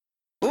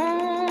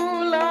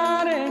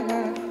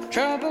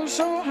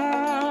so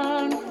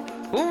hard,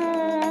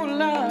 ooh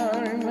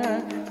Lord,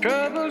 my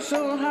trouble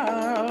so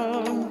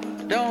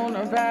hard. Don't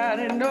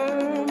nobody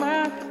know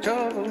my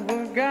trouble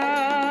but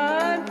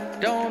God.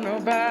 Don't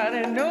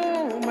nobody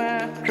know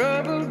my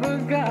trouble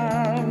but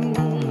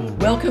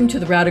God. Welcome to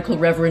the Radical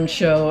Reverend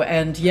Show.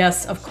 And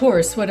yes, of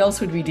course, what else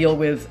would we deal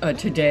with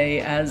today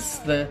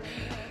as the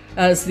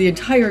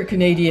entire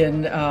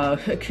Canadian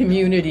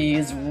community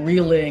is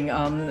reeling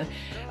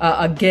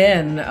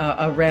again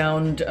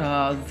around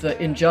the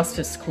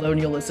injustice,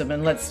 colonialism,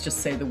 and let's just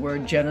say the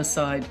word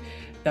genocide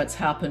that's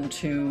happened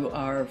to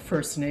our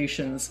First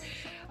Nations.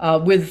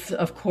 With,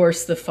 of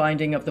course, the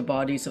finding of the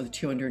bodies of the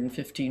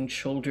 215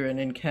 children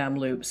in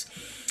Kamloops.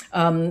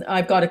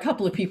 I've got a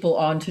couple of people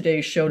on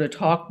today's show to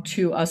talk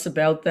to us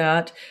about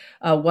that,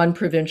 one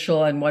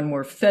provincial and one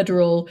more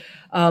federal.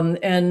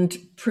 And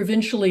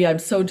provincially, I'm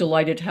so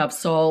delighted to have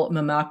Saul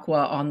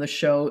Mamakwa on the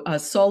show.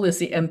 Saul is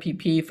the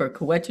MPP for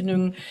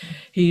Kiiwetinoong.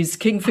 He's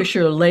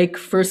Kingfisher Lake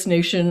First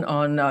Nation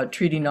on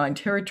Treaty 9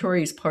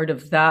 territory. He's part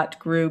of that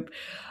group.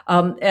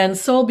 And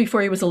Saul,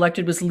 before he was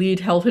elected, was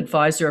lead health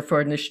advisor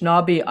for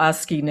Anishinaabe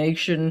Aski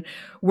Nation,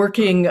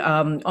 working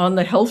on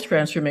the health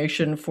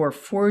transformation for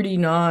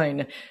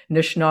 49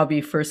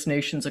 Anishinaabe First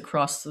Nations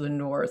across the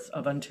north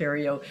of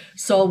Ontario.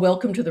 Saul,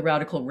 welcome to the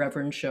Radical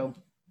Reverend Show.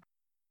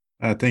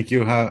 Thank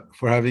you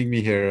for having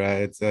me here.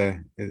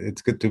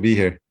 It's good to be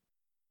here.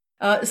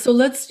 So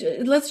let's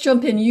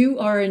jump in. You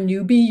are a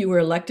newbie. You were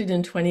elected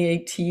in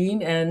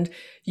 2018, and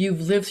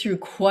you've lived through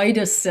quite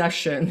a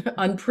session,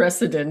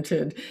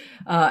 unprecedented,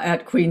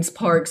 at Queen's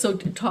Park. So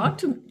talk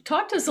to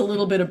us a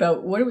little bit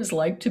about what it was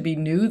like to be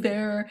new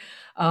there,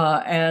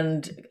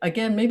 and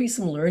again, maybe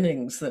some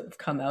learnings that have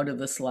come out of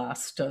this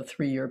last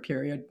 3-year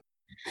period.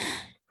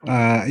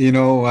 Thank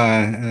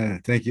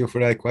you for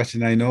that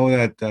question. I know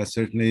that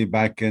certainly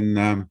back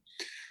in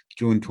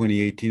June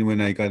 2018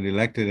 when I got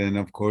elected, and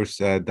of course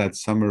that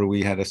summer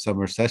we had a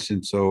summer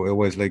session, so it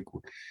was like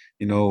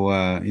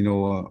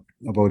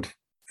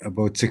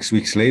about 6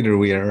 weeks later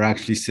we are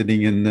actually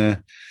sitting in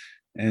the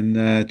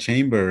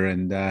chamber,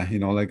 and I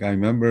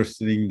remember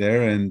sitting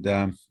there, and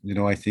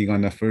I think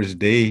on the first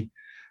day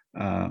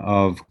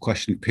of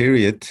question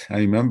period, I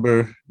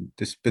remember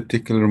this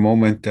particular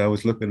moment. I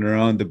was looking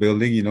around the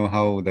building,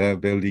 how the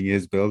building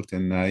is built,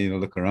 and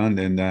look around,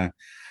 and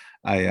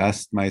I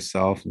asked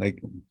myself,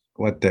 like,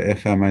 what the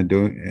F am I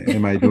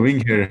doing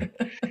here?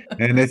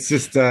 And it's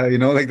just,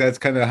 that's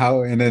kind of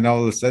how, and then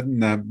all of a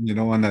sudden,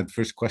 on that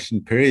first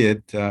question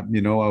period, I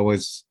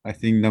was, I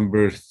think,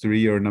 number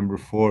 3 or number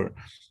 4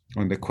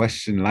 on the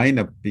question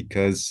lineup,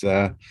 because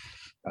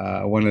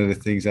one of the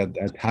things that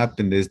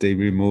happened is they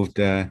removed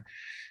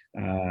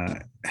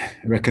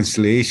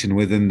reconciliation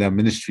within the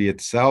ministry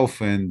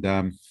itself. And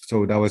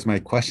so that was my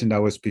question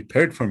that was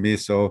prepared for me.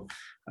 So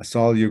I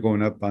saw you're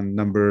going up on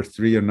number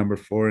 3 or number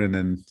 4, and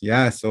then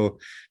so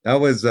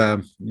that was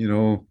and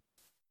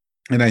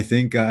I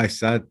think I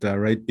sat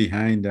right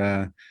behind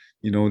the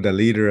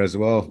leader as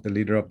well, the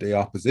leader of the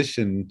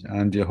opposition,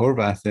 and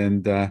Horvath,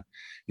 and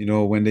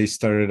when they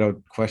started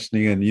out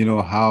questioning, and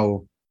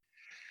how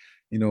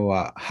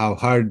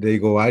hard they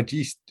go at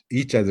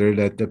each other,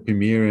 that the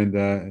premier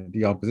and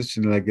the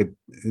opposition, like it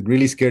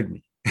really scared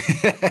me.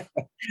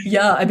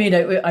 Yeah, I mean,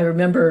 I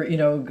remember,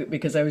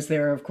 because I was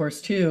there, of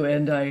course, too,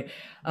 and I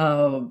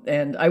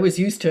was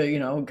used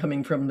to,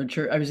 coming from the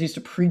church, I was used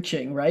to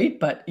preaching, right?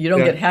 But you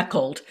don't get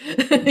heckled,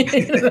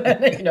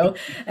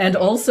 And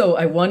also,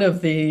 one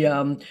of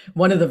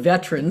the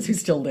veterans who's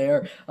still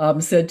there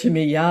said to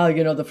me,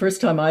 the first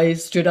time I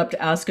stood up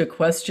to ask a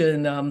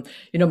question,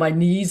 my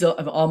knees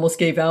almost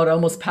gave out, I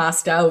almost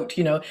passed out.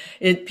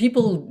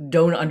 People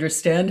don't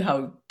understand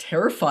how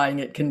terrifying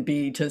it can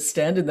be to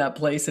stand in that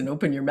place and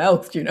open your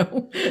mouth,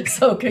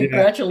 So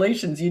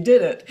congratulations, you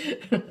did it.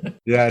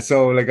 Yeah,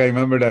 so I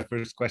remember that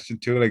first question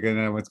too, and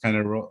I was kind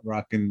of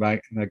rocking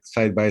back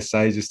side by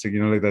side, just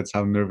to that's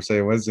how nervous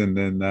I was, and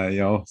then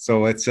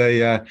so it's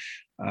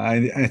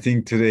I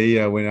think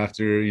today when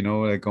after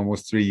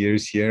almost 3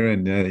 years here,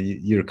 and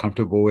you're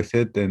comfortable with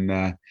it, and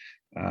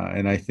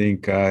I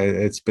think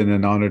it's been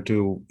an honor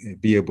to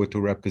be able to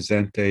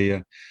represent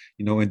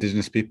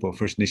Indigenous people,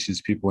 First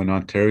Nations people in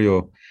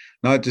Ontario,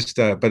 not just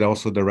but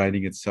also the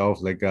riding itself.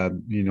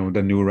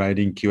 The new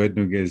riding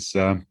Kiiwetinoong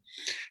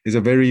is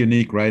a very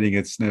unique riding.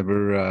 It's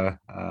never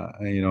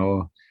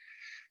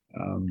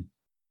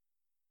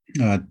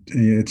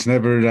it's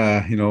never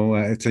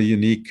it's a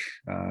unique.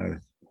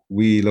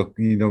 We look,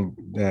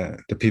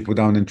 the people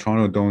down in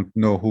Toronto don't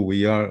know who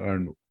we are,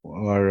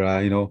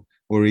 or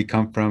where we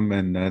come from,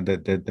 and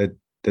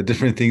the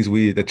different things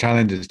the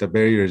challenges, the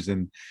barriers,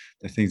 and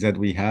the things that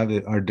we have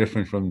are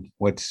different from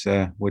what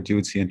you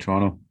would see in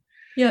Toronto.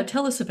 Yeah,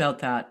 tell us about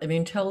that. I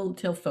mean, tell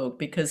folk,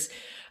 because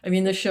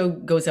the show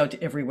goes out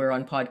everywhere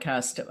on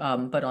podcast,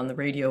 but on the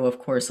radio, of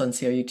course, on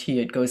CIUT,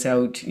 it goes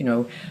out,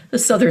 the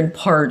southern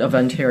part of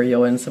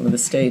Ontario and some of the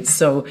states.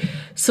 So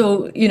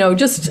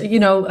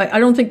I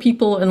don't think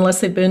people,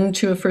 unless they've been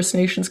to a First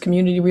Nations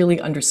community, really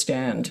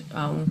understand.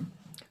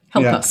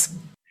 Help us.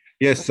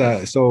 Yes,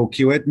 so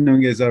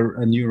Kiiwetinoong is a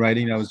new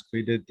riding that was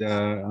created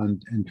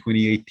in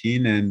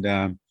 2018,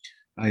 and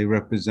I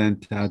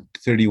represent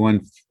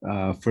 31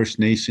 First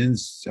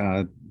Nations.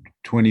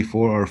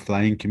 24 are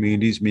flying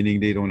communities, meaning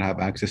they don't have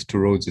access to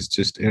roads. It's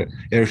just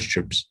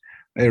airstrips,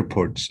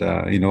 airports,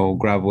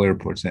 gravel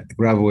airports,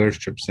 gravel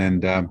airstrips,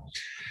 and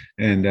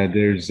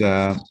there's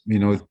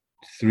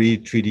three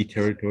treaty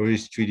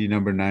territories: Treaty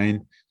Number 9,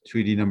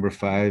 Treaty Number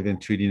 5,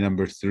 and Treaty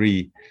Number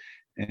 3,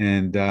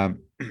 and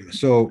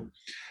so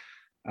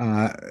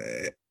uh,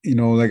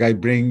 like I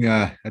bring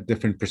a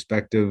different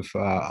perspective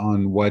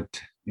on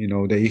what,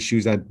 the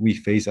issues that we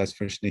face as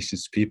First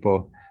Nations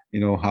people,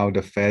 how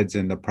the feds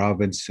and the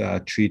province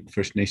treat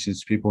First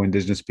Nations people,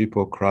 Indigenous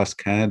people across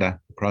Canada,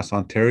 across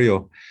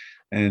Ontario.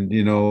 And,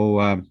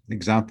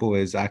 example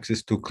is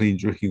access to clean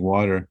drinking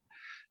water.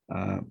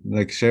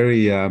 Like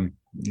Sherry,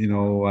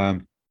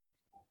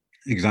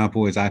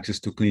 example is access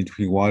to clean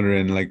drinking water.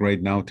 And like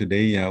right now,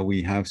 today,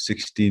 we have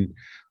 16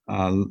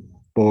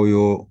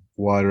 boil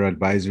water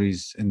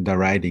advisories in the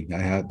riding.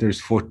 There's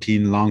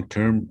 14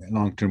 long-term.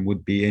 Long-term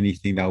would be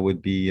anything that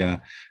would be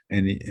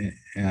any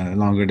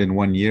longer than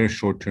 1 year.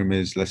 Short-term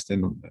is less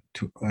than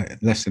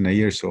a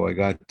year. So I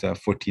got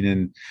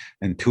 14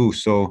 and 2.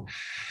 So,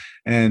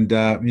 and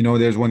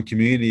there's one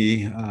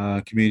community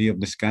of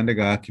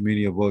Niskandaga,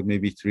 community of about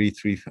maybe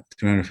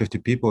 350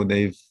 people.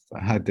 They've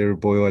had their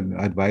boil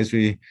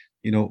advisory,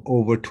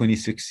 over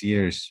 26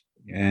 years,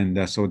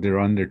 and so they're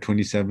on their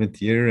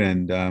 27th year.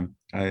 And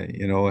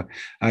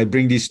I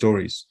bring these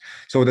stories.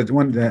 So that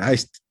one,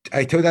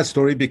 I tell that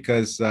story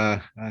because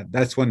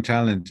that's one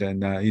challenge.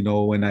 And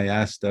when I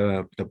asked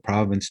the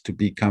province to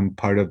become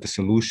part of the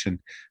solution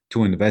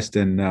to invest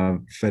in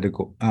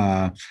federal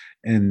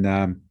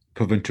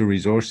provincial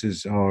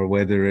resources, or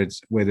whether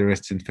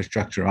it's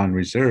infrastructure on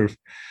reserve,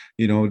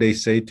 they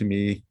say to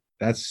me,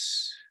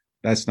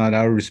 that's not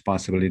our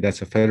responsibility.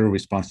 That's a federal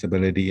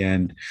responsibility.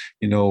 And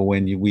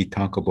when we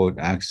talk about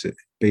access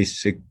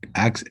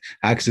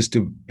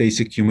to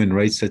basic human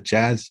rights, such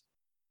as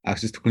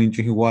access to clean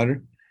drinking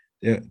water,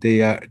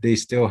 they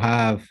still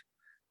have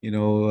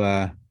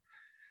the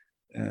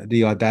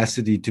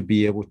audacity to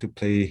be able to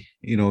play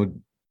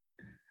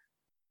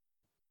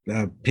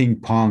ping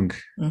pong.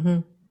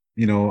 Mm-hmm.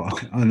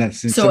 On that.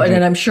 So,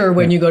 and I'm sure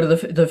when you go to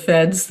the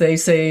feds, they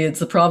say it's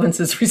the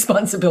province's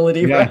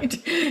responsibility, right?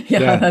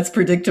 Yeah, that's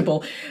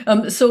predictable.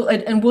 So,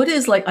 and what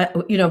is like,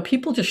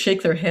 people just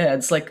shake their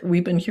heads. Like,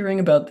 we've been hearing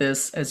about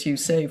this, as you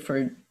say,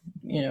 for,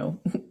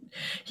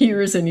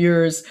 years and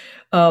years.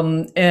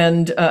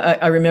 And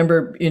I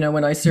remember,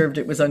 when I served,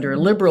 it was under a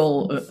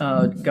Liberal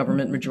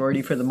government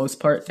majority for the most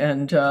part.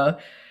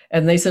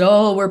 And they said,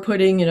 oh, we're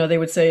putting, they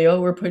would say, oh,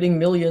 we're putting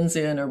millions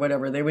in, or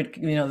whatever. They would,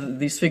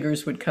 these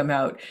figures would come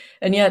out.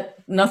 And yet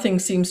nothing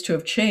seems to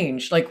have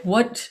changed. Like,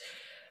 what,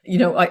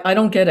 I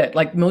don't get it.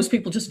 Like, most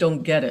people just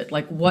don't get it.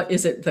 Like, what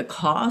is it, the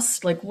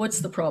cost? Like, what's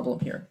the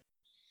problem here?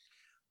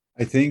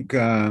 I think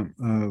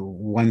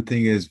one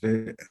thing is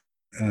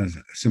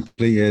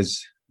simply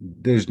is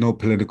there's no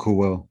political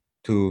will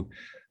to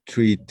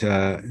treat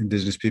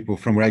Indigenous people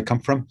from where I come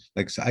from.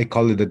 Like, so I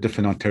call it a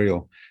different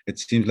Ontario. It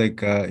seems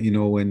like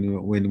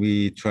when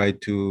we try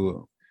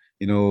to,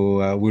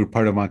 we're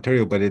part of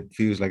Ontario, but it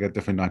feels like a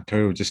different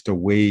Ontario, just the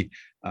way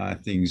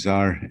things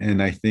are.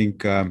 And I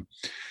think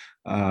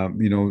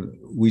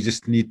we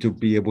just need to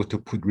be able to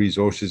put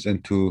resources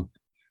into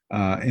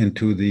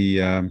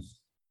the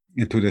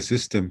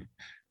system.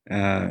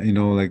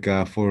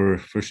 For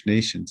First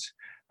Nations.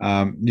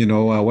 One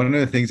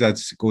of the things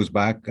that goes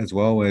back as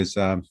well is,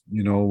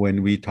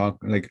 when we talk,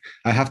 like,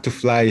 I have to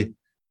fly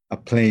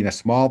a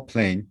small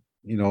plane,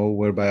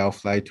 whereby I'll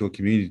fly to a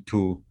community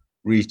to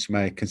reach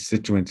my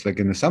constituents, like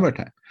in the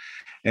summertime.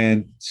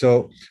 And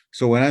so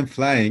when I'm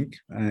flying,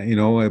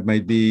 it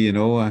might be,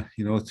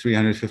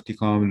 350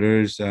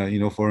 kilometers,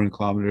 400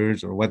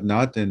 kilometers or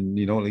whatnot. And,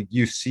 like,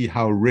 you see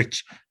how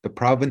rich the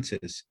province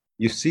is.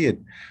 You see it.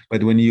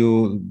 But when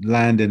you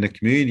land in the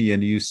community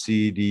and you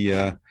see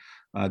the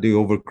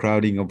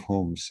overcrowding of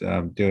homes,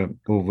 the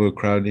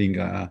overcrowding,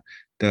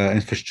 the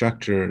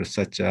infrastructure,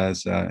 such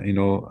as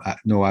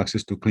no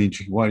access to clean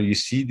drinking water, you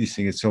see these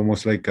things. It's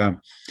almost like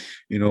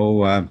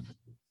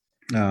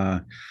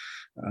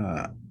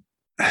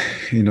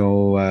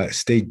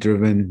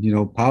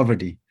state-driven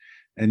poverty,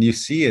 and you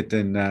see it,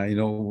 and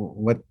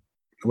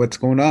what's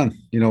going on,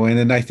 and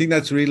then I think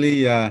that's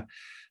really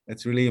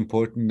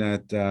important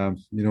that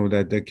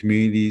that the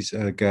communities,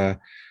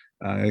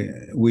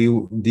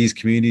 these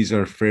communities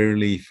are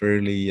fairly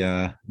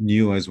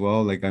new as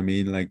well. Like, I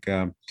mean, like,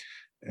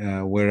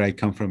 where I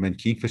come from in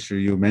Kingfisher,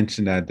 you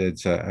mentioned that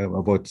it's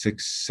about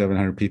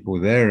 600-700 people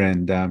there,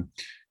 and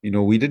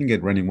we didn't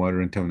get running water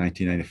until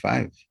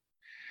 1995.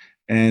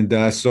 And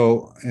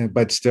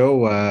but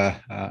still,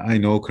 I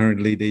know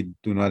currently they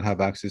do not have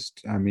access.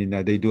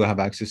 They do have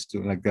access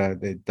to, like,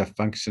 the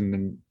function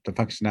and the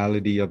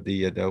functionality of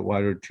the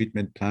water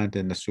treatment plant,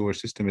 and the sewer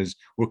system is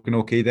working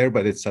okay there,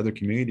 but it's other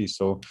communities.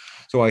 So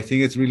I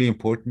think it's really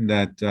important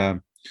that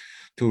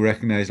to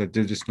recognize that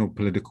there's just no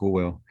political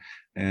will,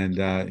 and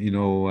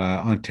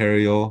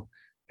Ontario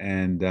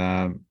and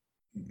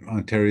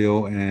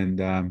Ontario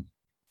and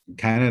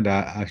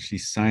Canada actually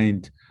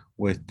signed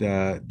with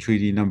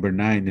Treaty Number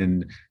 9,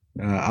 and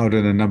out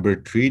of the number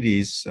of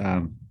treaties,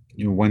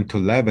 1 to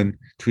 11,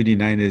 Treaty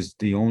 9 is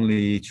the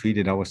only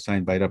treaty that was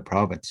signed by the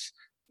province,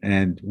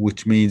 and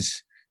which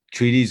means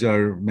treaties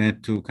are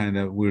meant to kind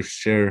of we'll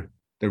share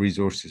the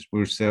resources,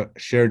 we'll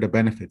share the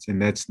benefits,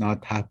 and that's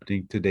not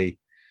happening today.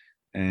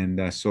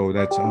 And so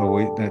that's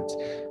always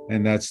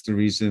that's the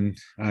reason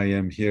I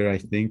am here. I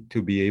think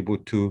to be able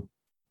to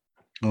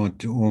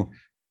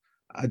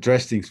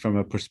address things from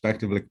a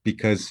perspective, like,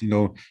 because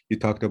you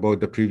talked about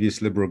the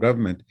previous Liberal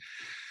government.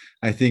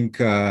 I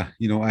think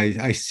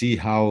I see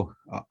how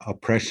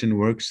oppression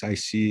works. I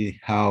see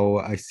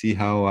how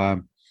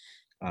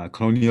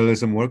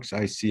colonialism works.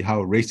 I see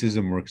how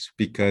racism works,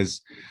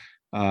 because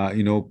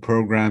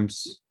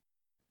programs,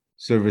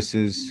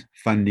 services,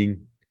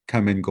 funding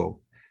come and go,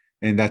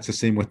 and that's the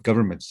same with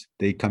governments.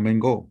 They come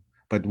and go,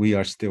 but we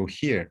are still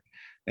here.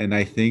 And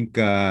I think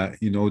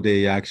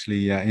they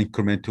actually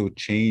incremental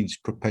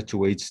change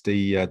perpetuates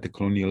the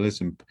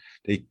colonialism.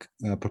 They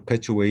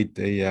perpetuate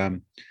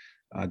the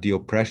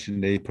oppression.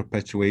 They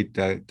perpetuate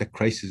the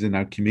crisis in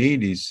our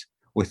communities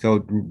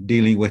without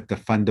dealing with the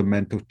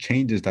fundamental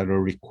changes that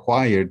are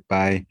required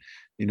by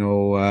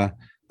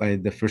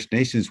the First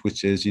Nations,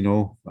 which is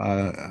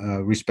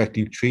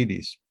respecting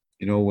treaties,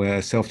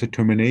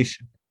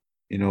 self-determination,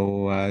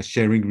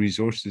 sharing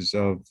resources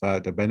of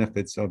the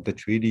benefits of the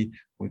treaty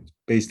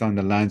based on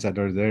the lands that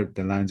are there,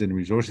 the lands and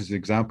resources.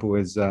 Example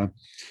is,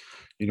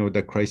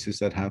 the crisis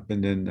that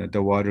happened in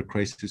the water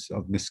crisis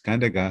of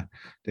Niskandaga.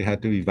 They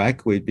had to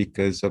evacuate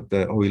because of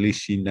the oily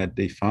sheen that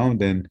they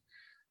found. And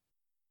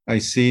I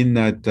seen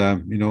that,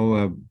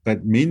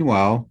 but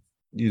meanwhile,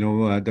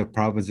 the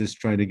province is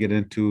trying to get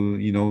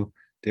into,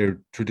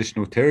 their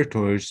traditional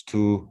territories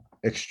to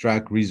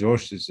extract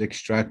resources,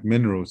 extract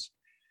minerals,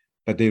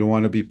 but they don't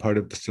want to be part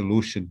of the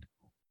solution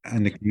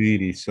and the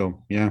community.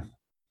 So, yeah.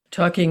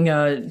 Talking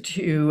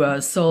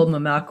to Saul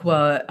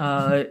Mamakwa,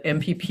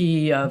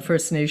 MPP,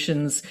 First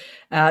Nations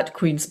at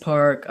Queen's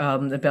Park,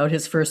 about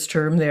his first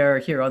term there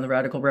here on the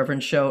Radical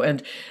Reverend Show,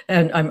 and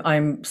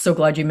I'm so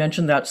glad you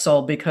mentioned that,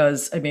 Saul,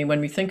 because I mean, when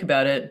we think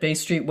about it, Bay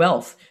Street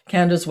wealth,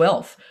 Canada's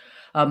wealth.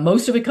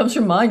 Most of it comes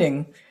from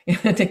mining.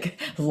 I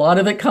think a lot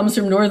of it comes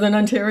from Northern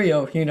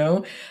Ontario,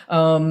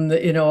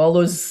 all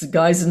those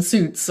guys in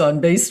suits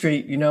on Bay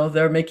Street,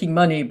 they're making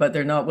money, but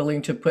they're not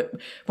willing to put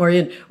more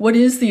in. What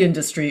is the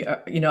industry?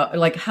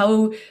 Like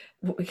how's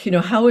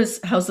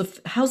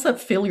that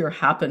failure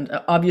happened?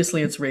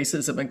 Obviously it's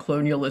racism and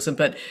colonialism,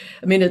 but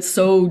I mean, it's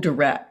so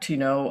direct,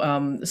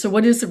 so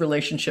what is the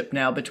relationship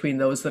now between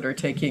those that are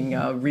taking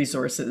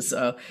resources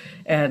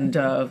and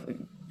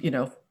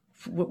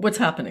what's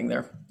happening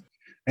there?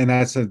 And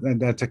that's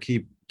a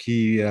key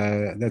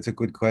that's a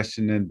good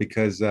question. And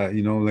because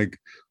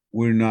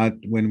we're not,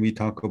 when we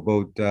talk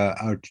about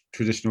our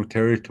traditional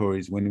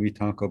territories, when we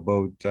talk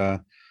about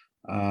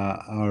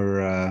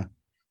our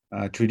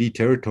treaty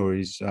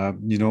territories,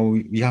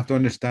 we have to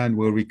understand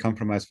where we come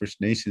from as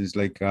First Nations.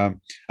 Like,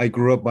 I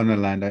grew up on a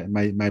land.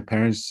 My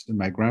parents,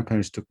 my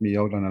grandparents took me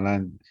out on a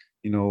land,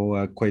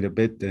 quite a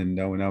bit. And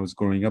when I was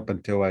growing up,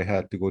 until I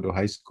had to go to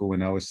high school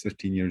when I was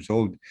 13 years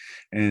old,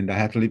 and I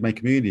had to leave my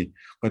community.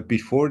 But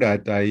before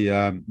that,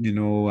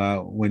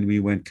 when we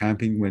went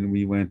camping, when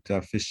we went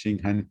fishing,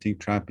 hunting,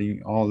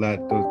 trapping, all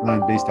that, those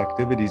land-based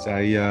activities,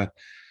 as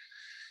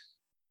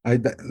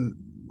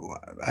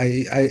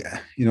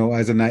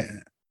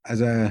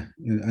a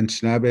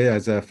Anishinaabe,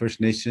 as a First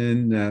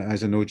Nation,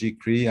 as an OG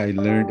Cree, I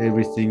learned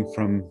everything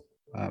from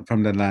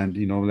the land.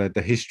 That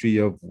the history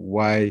of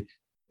why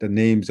the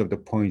names of the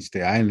points,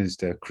 the islands,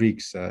 the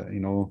creeks,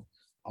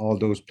 all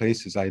those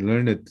places. I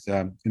learned it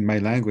in my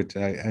language.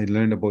 I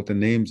learned about the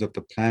names of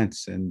the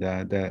plants and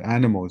the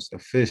animals, the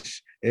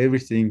fish,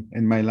 everything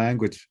in my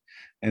language.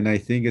 And I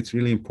think it's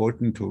really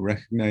important to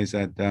recognize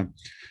that,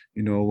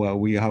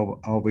 we have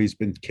always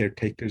been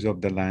caretakers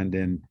of the land,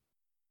 and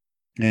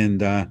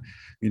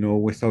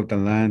without the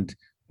land,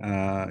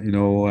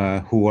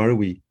 who are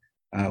we?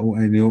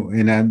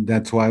 And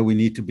that's why we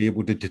need to be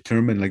able to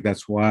determine, like,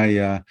 that's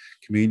why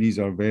communities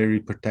are very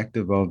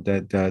protective of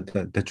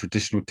the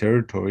traditional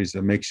territories,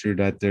 and make sure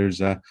that there's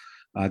that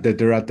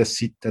they're at the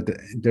seat, that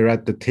they're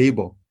at the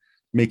table,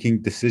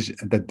 making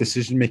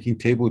decision-making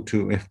table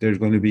to, if there's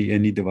going to be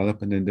any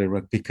development in there,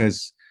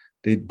 because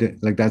they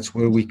like, that's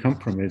where we come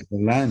from. Is the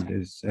land,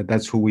 is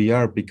that's who we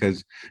are.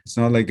 Because it's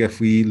not like, if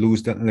we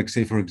lose that, like,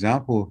 say for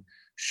example,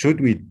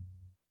 should we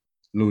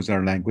lose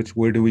our language,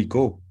 where do we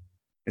go?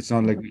 It's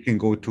not like we can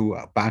go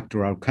back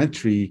to our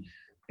country,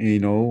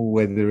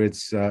 whether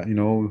it's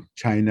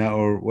China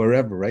or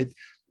wherever, right?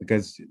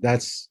 Because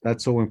that's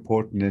so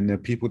important,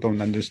 and people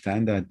don't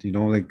understand that.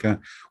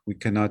 We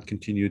cannot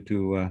continue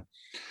to,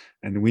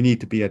 and we need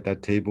to be at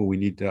that table. We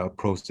need a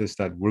process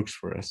that works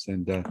for us.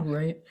 And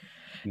right.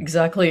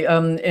 Exactly.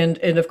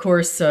 And of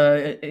course,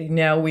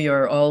 now we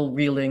are all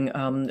reeling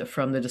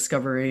from the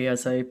discovery,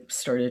 as I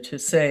started to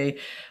say,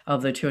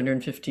 of the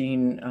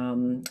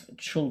 215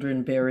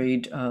 children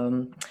buried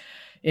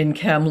in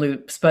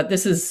Kamloops. But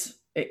this is,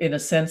 in a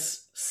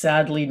sense,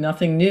 sadly,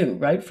 nothing new,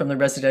 right, from the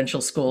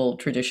residential school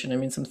tradition. I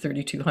mean, some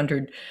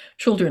 3,200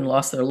 children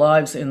lost their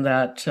lives in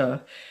that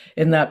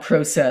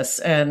process,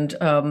 and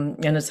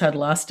it's had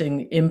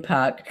lasting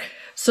impact.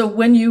 So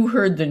when you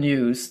heard the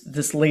news,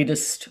 this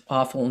latest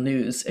awful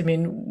news, I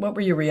mean, what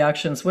were your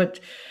reactions? What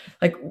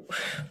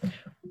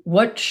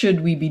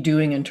should we be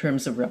doing in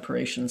terms of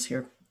reparations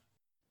here?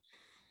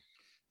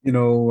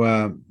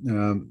 I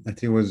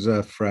think it was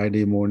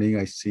Friday morning.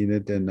 I seen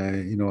it, and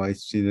I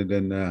seen it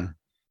in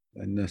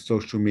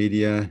social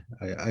media.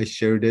 I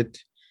shared it,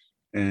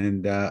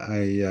 and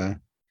I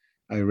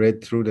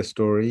read through the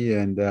story,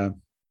 and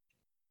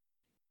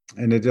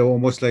it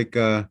almost like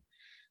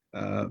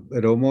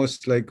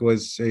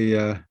was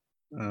I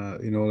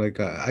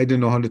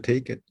didn't know how to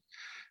take it,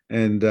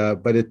 and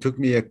but it took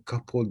me a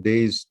couple of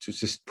days to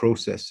just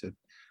process it.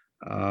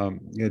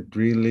 It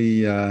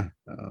really.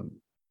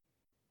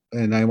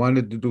 And I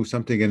wanted to do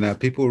something, and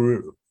people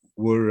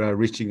were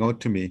reaching out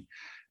to me,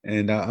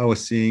 and I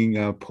was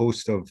seeing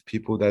posts of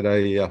people that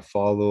I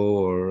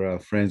follow or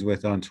friends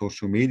with on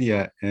social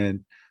media,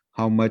 and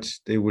how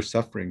much they were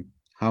suffering,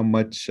 how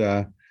much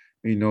how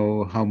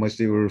much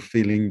they were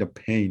feeling the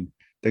pain,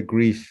 the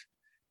grief,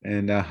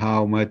 and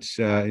how much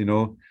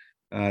the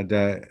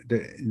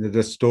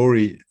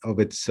story of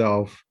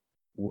itself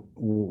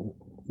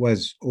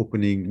was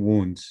opening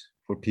wounds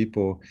for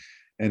people,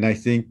 and I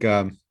think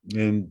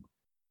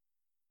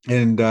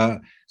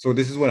so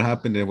this is what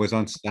happened. It was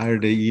on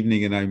Saturday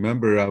evening, and I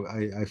remember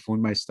I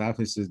phoned my staff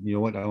and said, you know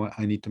what,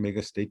 I need to make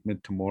a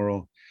statement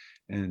tomorrow,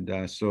 and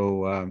I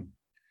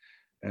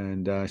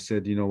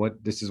said, you know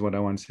what, this is what I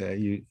want to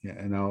say,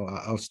 and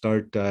I'll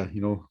start,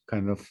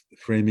 kind of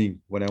framing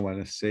what I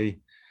want to say.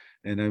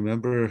 And I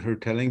remember her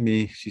telling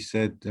me, she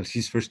said,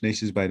 she's First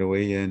Nations, by the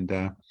way, and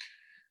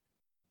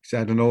she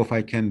said, I don't know if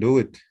I can do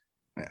it.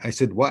 I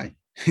said, why?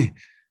 He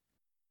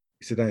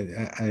said,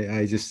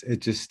 I just,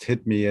 it just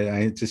hit me.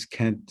 I just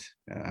can't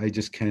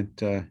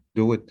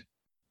do it.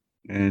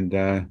 And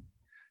then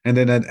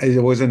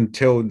it wasn't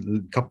until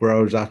a couple of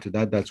hours after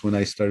that, that's when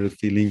I started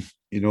feeling,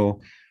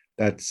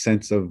 that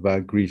sense of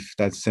grief,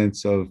 that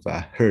sense of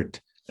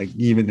hurt, like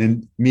even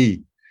in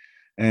me.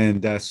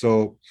 And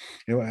so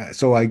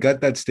I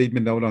got that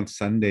statement out on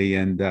Sunday,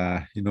 and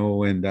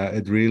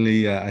it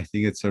really, I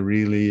think it's a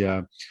really,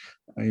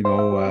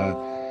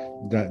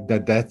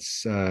 that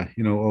deaths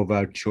of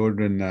our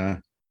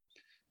children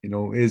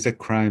is a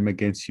crime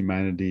against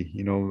humanity.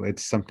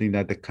 It's something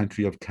that the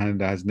country of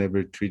Canada has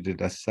never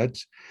treated as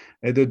such.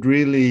 And it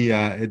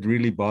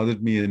really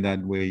bothered me in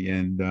that way.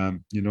 And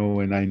and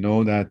I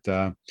know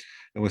that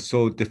it was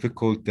so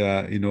difficult,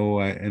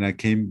 and I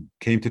came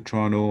to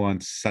Toronto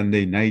on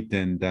Sunday night,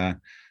 and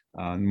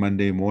on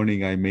Monday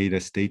morning I made a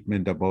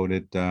statement about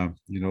it. The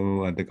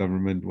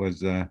government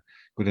was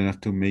good enough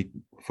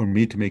for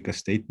me to make a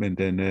statement,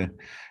 and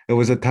it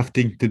was a tough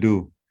thing to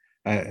do.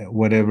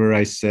 Whatever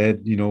I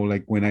said,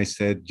 like when I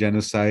said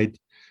genocide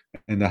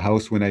in the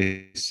House, when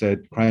I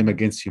said crime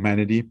against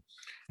humanity,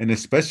 and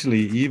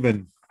especially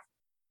even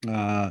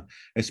when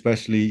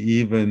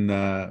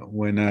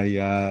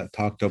I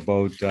talked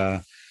about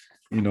the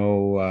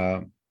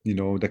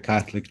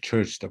Catholic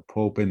Church, the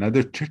Pope, and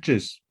other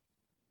churches,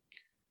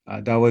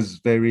 that was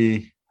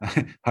very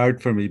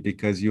hard for me,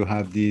 because you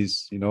have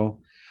these,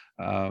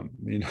 I'm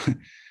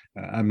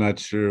not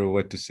sure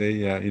what to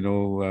say.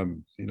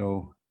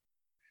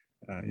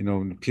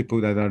 People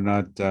that are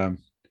not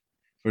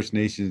First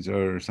Nations,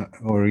 or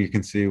you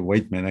can say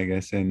white men, I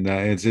guess. And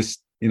it's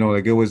just,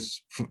 it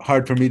was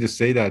hard for me to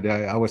say that.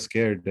 I was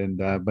scared, and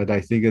but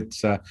I think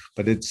it's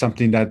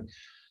something that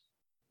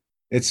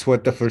it's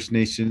what the First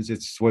Nations,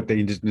 it's what the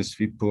Indigenous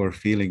people are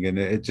feeling, and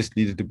it just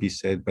needed to be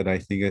said. But I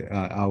think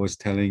I was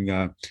telling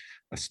a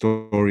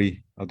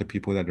story of the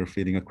people that are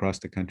feeling across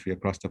the country,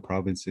 across the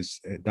provinces.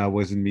 That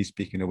wasn't me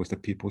speaking; it was the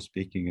people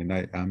speaking, and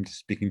I'm just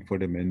speaking for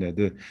them. And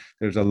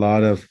there's a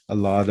lot of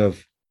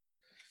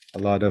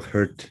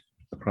hurt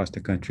across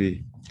the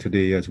country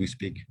today as we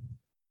speak.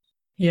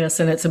 Yes,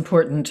 and it's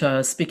important,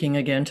 speaking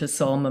again to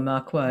Sol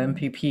Mamakwa,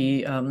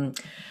 MPP,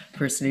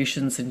 First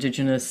Nations,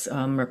 Indigenous,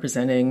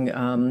 representing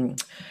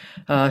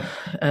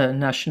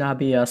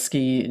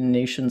Anishinaabe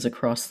nations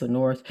across the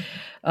north.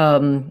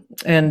 And,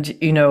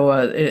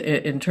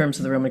 in terms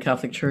of the Roman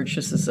Catholic Church,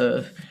 this is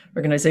an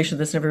organization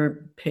that's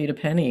never paid a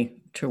penny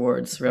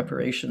towards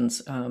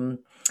reparations, and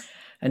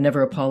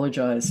never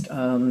apologized.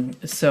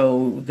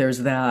 So there's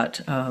that.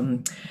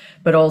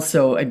 But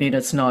also, I mean,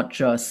 it's not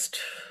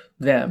just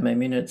them. I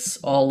mean, it's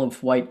all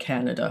of white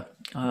Canada,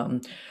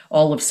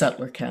 all of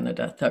settler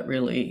Canada that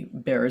really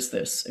bears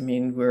this. I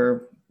mean,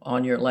 we're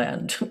on your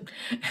land,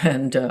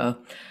 and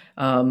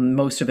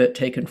most of it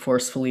taken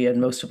forcefully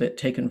and most of it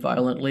taken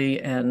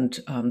violently. And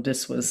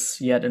this was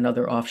yet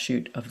another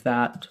offshoot of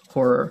that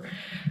horror.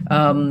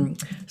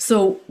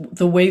 So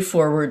the way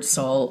forward,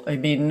 Sol, I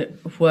mean,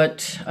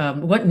 what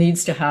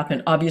needs to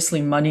happen?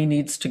 Obviously, money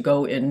needs to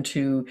go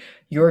into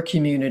your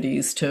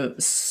communities to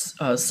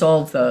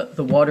solve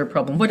the water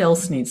problem. What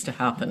else needs to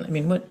happen? I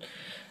mean, what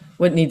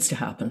needs to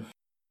happen?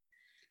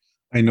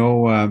 I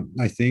know.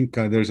 I think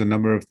there's a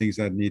number of things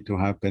that need to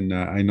happen.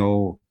 I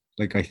know,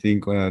 like I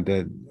think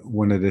that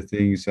one of the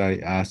things I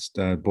asked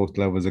both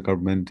levels of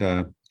government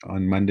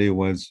on Monday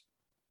was,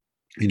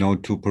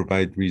 to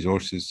provide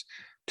resources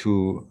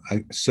to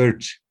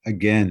search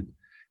again,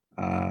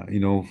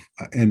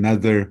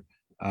 another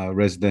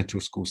residential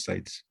school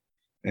sites,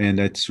 and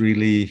it's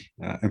really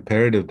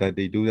imperative that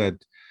they do that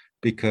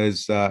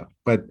because,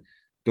 but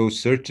those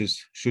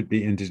searches should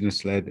be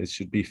Indigenous led. It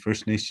should be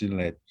First Nation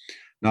led.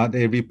 Not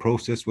every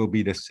process will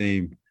be the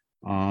same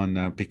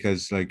on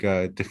because like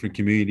different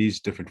communities,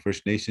 different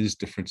First Nations,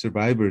 different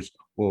survivors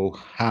will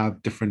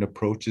have different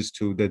approaches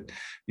to that,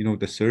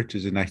 the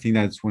searches. And I think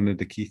that's one of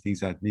the key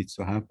things that needs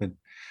to happen.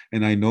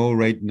 And I know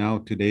right now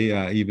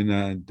today,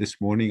 even this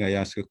morning, I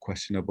asked a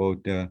question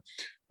about to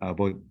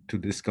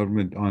this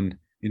government on,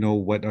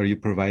 what are you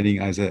providing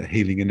as a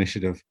healing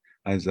initiative,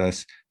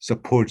 as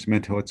supports,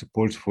 mental health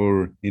supports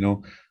for,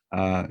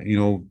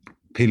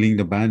 peeling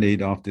the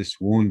band-aid off this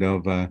wound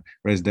of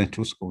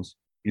residential schools,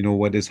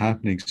 what is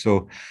happening.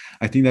 So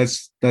I think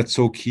that's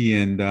so key,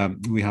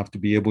 and we have to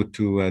be able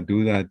to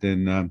do that.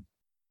 And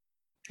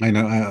I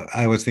know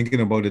I was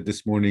thinking about it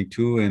this morning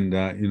too, and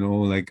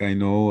like I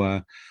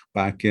know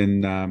back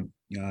in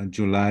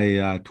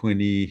July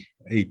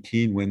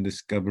 2018 when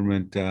this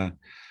government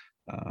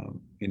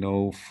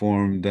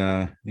formed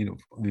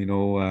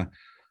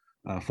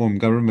form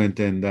government,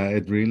 and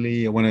it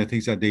really, one of the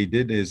things that they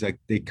did is like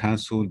they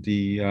canceled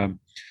the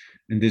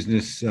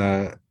Indigenous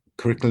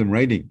curriculum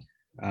writing.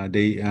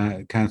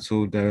 They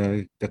canceled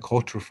the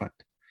culture fund,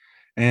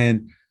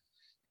 and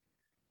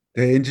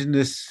the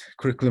Indigenous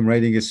curriculum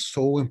writing is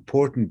so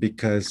important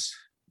because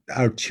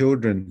our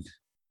children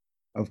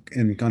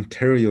in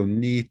Ontario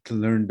need to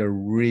learn the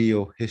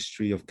real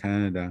history of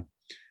Canada,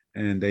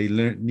 and they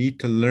need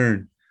to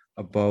learn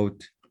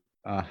about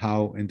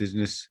how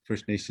Indigenous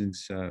First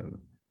Nations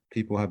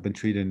people have been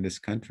treated in this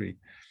country.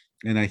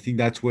 And I think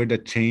that's where the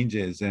change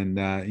is. And,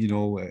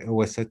 it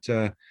was such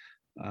a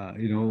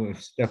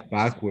step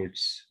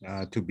backwards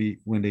to be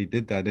when they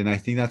did that. And I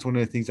think that's one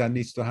of the things that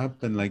needs to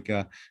happen. Like,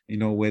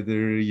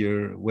 whether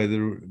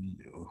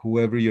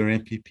whoever your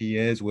MPP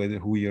is, whether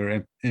who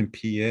your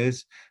MP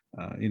is,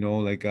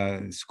 like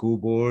a school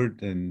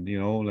board and,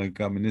 like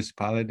a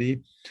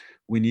municipality,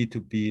 we need to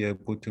be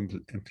able to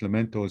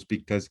implement those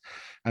because,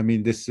 I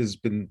mean, this has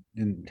been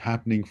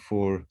happening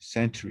for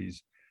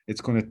centuries. It's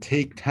going to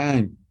take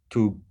time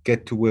to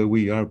get to where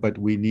we are, but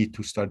we need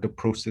to start the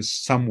process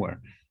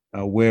somewhere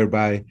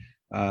whereby,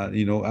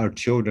 our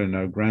children,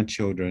 our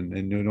grandchildren,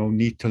 and,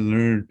 need to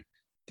learn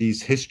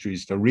these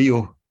histories, the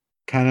real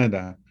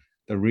Canada,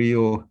 the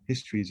real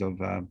histories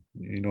of,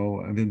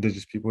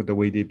 Indigenous people, the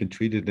way they've been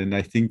treated. And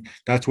I think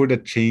that's where the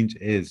change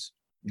is.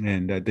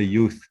 And the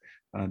youth,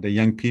 the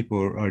young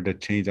people are the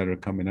change that are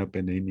coming up,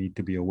 and they need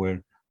to be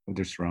aware of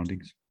their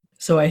surroundings.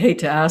 So I hate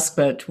to ask,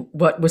 but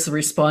what was the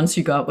response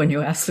you got when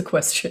you asked the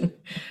question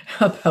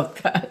about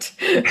that?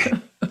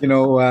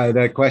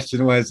 The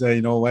question was,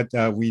 we know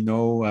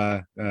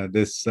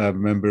this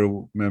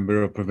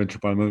member of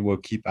provincial parliament will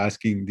keep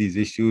asking these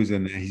issues,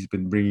 and he's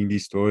been bringing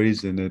these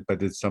stories,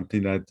 but it's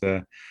something that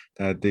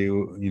they,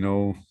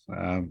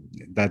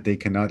 that they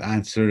cannot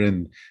answer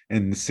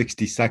in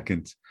 60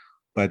 seconds.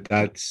 But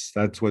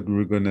that's what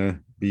we're going to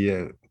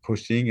be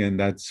pushing, and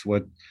that's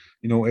what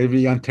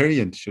every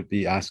Ontarian should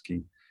be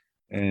asking.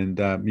 And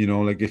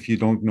like if you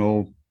don't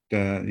know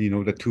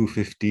the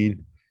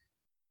 215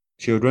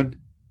 children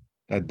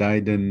that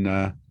died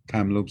in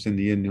Kamloops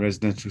Indian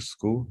residential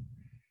school,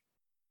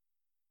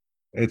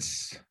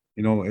 it's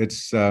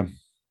it's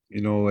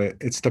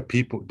the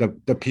people.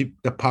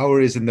 The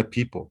power is in the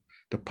people.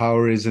 The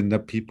power is in the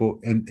people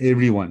and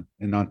everyone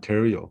in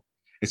Ontario.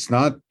 It's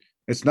not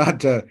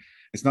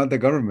the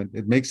government.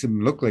 It makes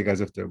them look like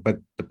as if they're, but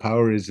the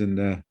power is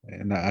in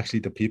actually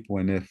the people.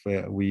 And if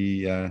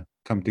we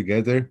come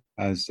together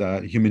as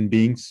human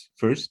beings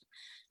first,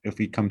 if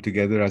we come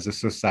together as a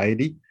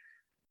society,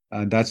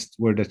 that's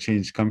where the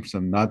change comes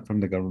from, not from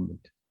the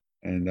government.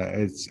 And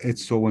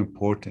it's so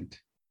important.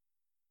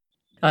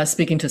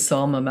 Speaking to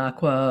Saul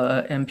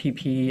Mamakwa,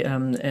 MPP,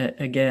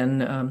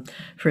 again,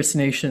 First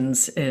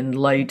Nations, in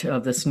light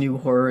of this new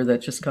horror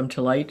that just come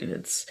to light,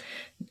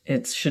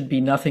 it should be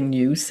nothing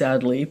new,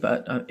 sadly,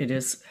 but it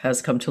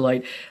has come to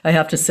light. I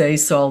have to say,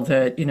 Saul,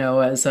 that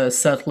as a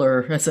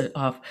settler, as an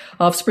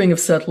offspring of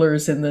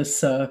settlers in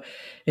this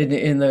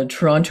in the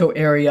Toronto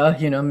area,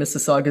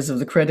 Mississaugas of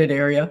the Credit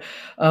area,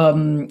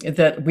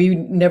 that we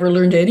never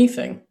learned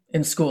anything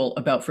in school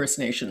about First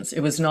Nations. It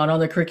was not on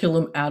the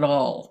curriculum at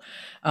all.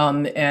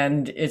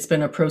 And it's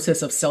been a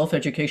process of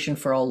self-education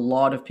for a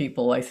lot of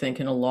people, I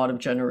think, in a lot of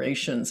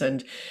generations.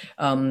 And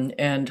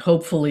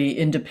hopefully,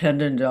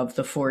 independent of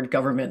the Ford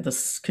government,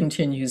 this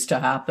continues to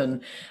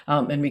happen,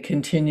 and we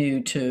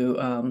continue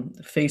to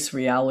face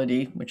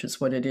reality, which is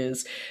what it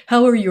is.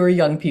 How are your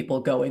young people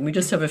going? We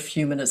just have a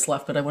few minutes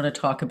left, but I want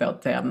to talk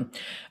about them.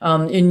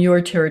 In your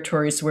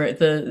territories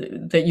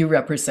that you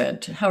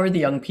represent, how are the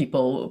young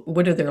people?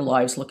 What are their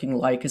lives looking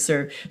like? Is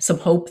there some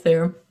hope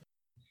there?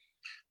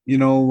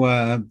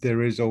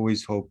 There is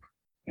always hope.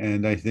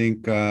 And I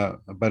think,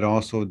 but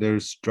also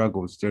there's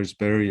struggles, there's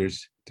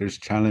barriers, there's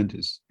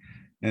challenges.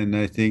 And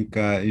I think,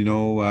 a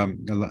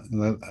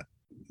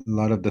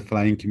lot of the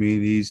flying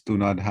communities do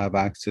not have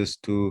access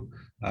to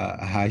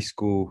high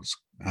school.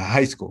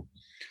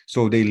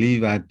 So they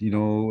leave at,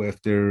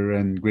 if they're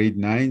in grade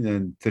 9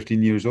 and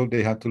 13 years old,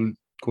 they have to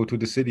go to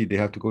the city, they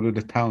have to go to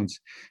the towns,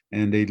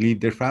 and they leave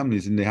their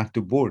families and they have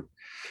to board.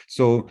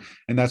 So,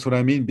 and that's what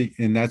I mean.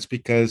 And that's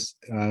because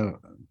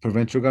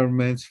provincial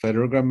governments,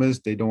 federal governments,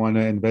 they don't want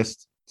to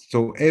invest.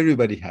 So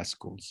everybody has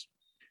schools,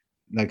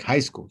 like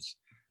high schools.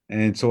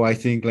 And so I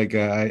think like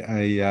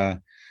I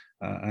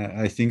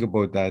think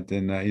about that,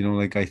 and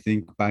like I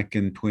think back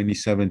in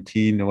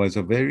 2017, it was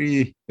a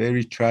very,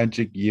 very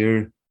tragic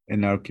year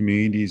in our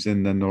communities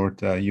in the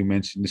north. You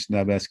mentioned the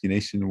Sinabaski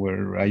Nation,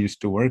 where I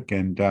used to work,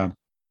 and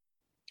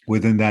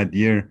within that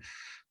year,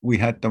 we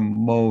had the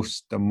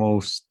most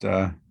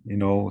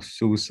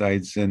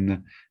suicides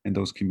in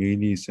those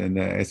communities, and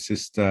it's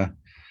just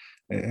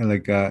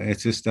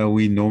it's just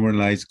we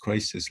normalize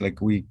crisis,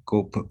 like we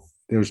go.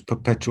 There's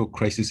perpetual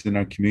crisis in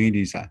our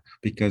communities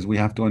because we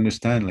have to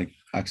understand, like,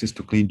 access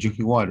to clean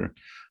drinking water,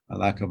 a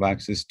lack of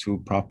access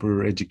to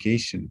proper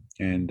education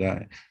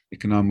and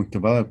economic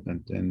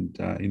development, and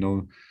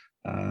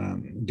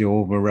the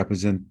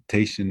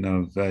overrepresentation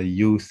of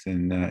youth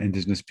and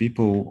Indigenous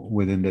people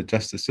within the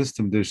justice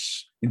system.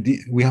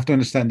 We have to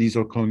understand these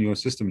are colonial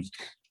systems.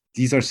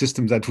 These are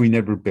systems that we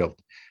never built.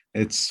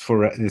 It's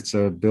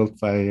built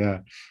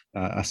by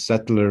a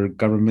settler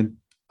government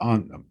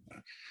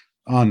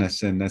on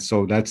us, and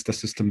so that's the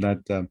system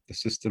that the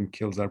system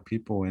kills our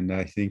people. And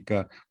I think,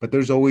 but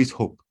there's always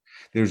hope.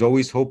 There's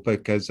always hope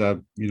because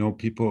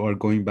people are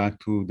going back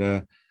to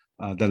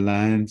the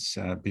lands.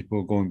 People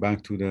are going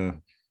back to the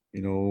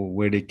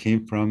where they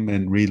came from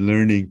and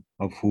relearning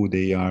of who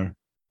they are,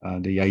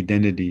 the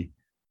identity,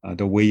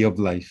 the way of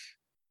life,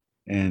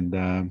 and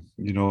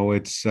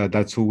it's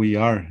that's who we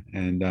are.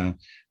 And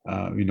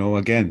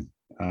again,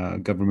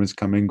 governments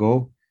come and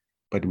go,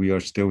 but we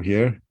are still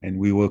here, and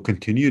we will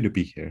continue to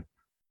be here.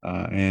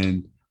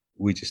 And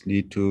we just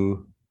need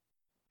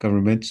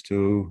governments,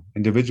 to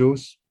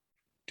individuals,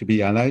 to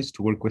be allies,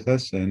 to work with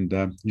us. And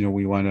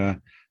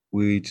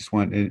we just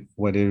want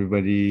what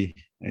everybody,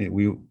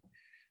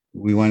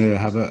 we want to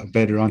have a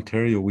better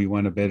Ontario. We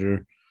want a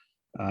better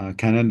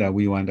Canada.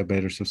 We want a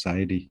better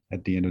society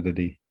at the end of the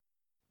day.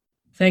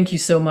 Thank you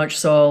so much,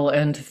 Saul,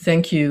 and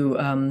thank you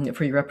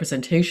for your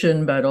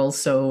representation, but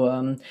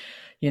also,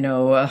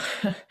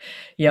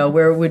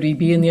 where would we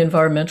be in the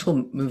environmental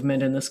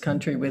movement in this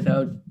country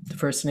without the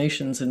First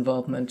Nations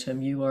involvement?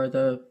 And you are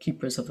the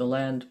keepers of the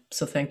land,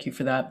 so thank you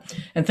for that,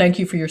 and thank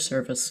you for your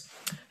service.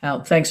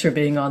 Thanks for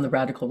being on the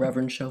Radical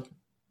Reverend Show.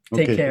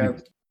 Take care.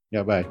 Thanks.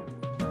 Yeah, bye.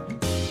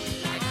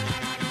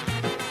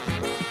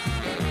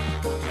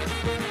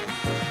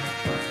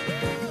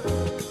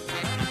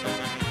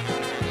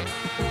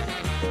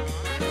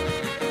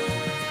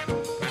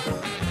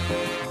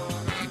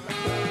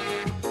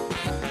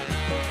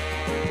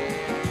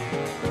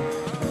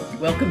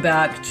 Welcome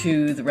back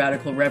to the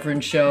Radical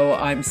Reverend Show.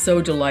 I'm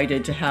so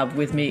delighted to have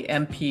with me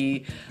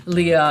MP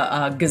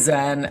Leah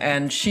Gazan,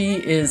 and she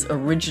is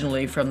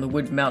originally from the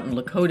Wood Mountain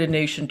Lakota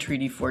Nation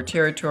Treaty 4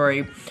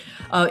 territory.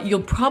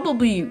 You'll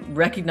probably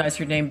recognize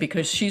her name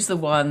because she's the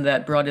one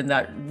that brought in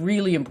that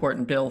really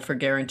important bill for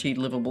guaranteed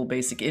livable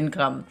basic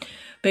income,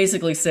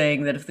 basically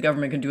saying that if the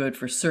government can do it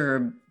for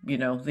CERB,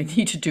 they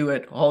need to do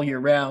it all year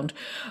round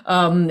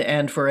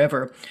and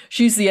forever.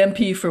 She's the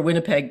MP for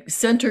Winnipeg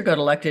Centre, got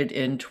elected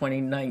in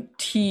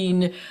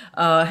 2019,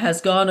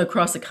 has gone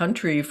across the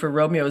country for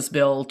Romeo's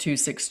Bill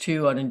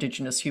 262 on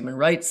Indigenous human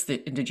rights,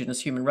 the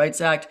Indigenous Human Rights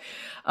Act.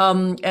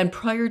 And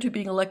prior to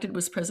being elected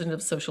was president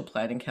of Social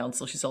Planning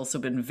Council. She's also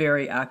been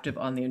very active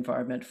on the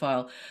environment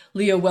file.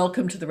 Leah,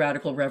 welcome to the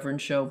Radical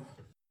Reverend Show.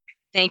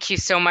 Thank you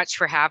so much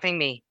for having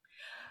me.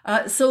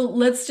 So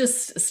let's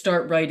just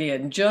start right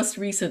in. Just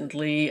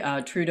recently,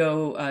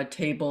 Trudeau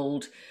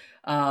tabled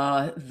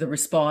the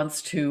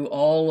response to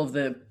all of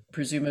the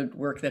presumed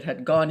work that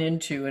had gone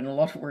into, and a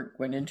lot of work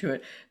went into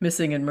it,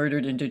 missing and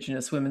murdered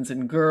Indigenous women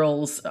and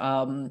girls.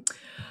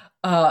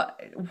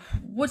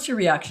 What's your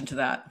reaction to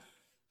that?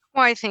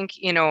 Well, I think,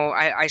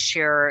 I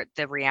share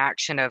the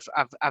reaction of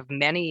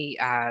many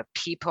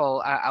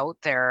people out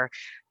there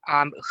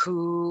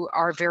who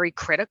are very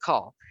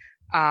critical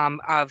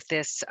of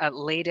this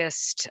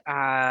latest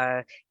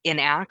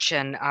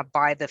inaction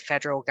by the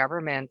federal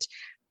government,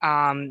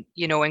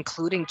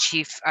 including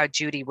Chief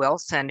Judy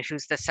Wilson,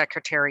 who's the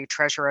Secretary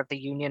Treasurer of the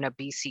Union of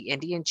BC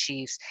Indian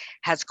Chiefs,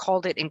 has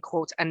called it, in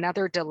quotes,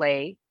 another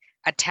delay,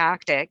 a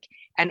tactic,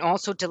 and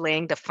also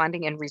delaying the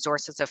funding and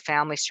resources of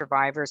family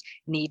survivors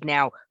need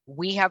now.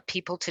 We have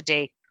people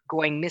today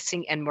going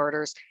missing and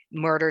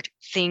murdered.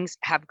 Things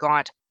have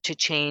got to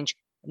change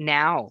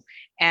now.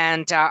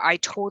 And I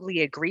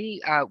totally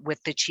agree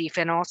with the chief,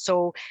 and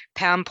also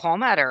Pam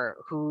Palmater,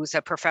 who's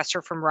a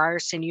professor from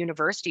Ryerson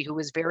University, who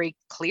was very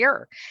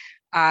clear.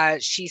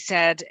 She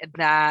said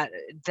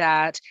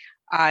that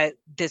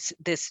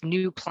this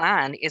new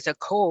plan is a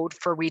code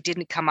for we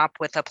didn't come up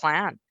with a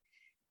plan.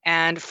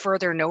 and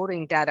further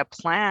noting that a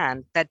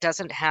plan that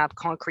doesn't have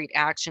concrete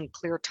action,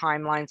 clear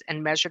timelines,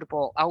 and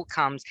measurable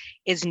outcomes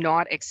is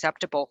not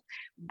acceptable.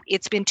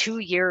 It's been 2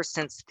 years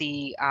since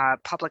the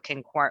public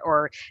inquiry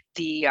or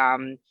the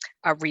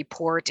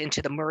report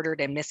into the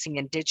murdered and missing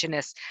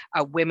Indigenous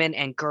women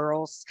and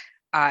girls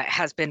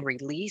has been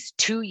released.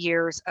 2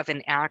 years of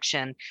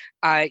inaction.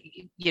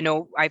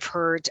 I've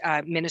heard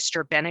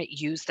Minister Bennett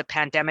use the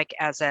pandemic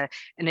as an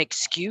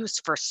excuse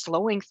for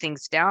slowing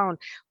things down,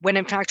 when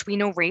in fact we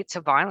know rates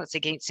of violence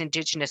against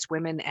Indigenous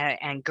women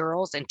and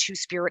girls and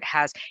Two-Spirit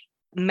has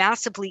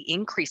massively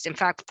increased. In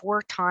fact,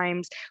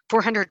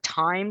 400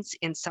 times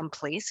in some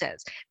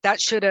places. That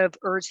should have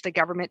urged the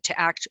government to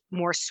act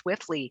more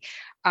swiftly.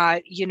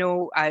 As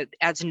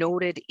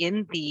noted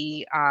in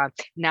the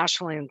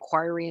National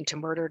Inquiry into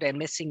Murdered and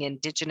Missing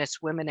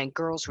Indigenous Women and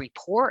Girls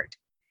report,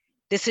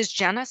 this is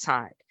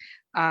genocide.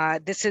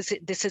 This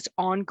is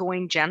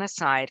ongoing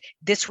genocide.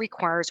 This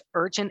requires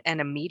urgent and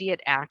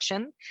immediate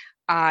action.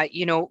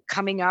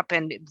 Coming up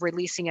and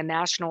releasing a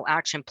national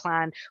action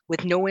plan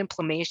with no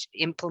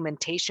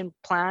implementation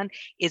plan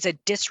is a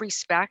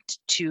disrespect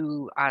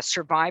to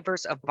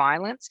survivors of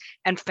violence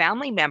and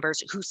family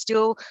members who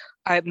still,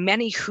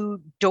 many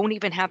who don't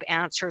even have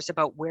answers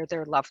about where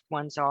their loved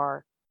ones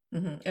are.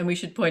 Mm-hmm. And we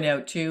should point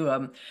out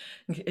too,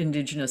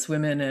 Indigenous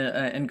women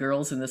and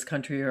girls in this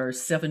country are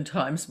 7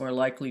 times more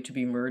likely to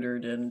be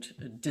murdered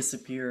and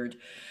disappeared.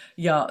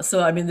 Yeah,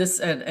 so I mean, this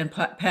and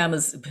Pam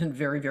has been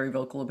very, very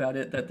vocal about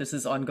it, that this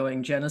is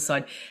ongoing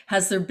genocide.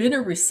 Has there been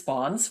a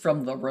response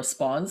from the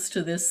response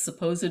to this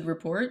supposed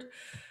report?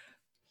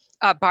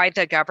 By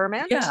the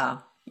government? Yeah.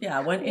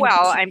 When in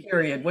Well,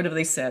 period, what have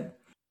they said?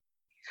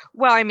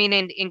 Well, I mean,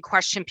 in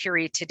question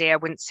period today, I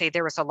wouldn't say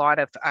there was a lot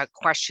of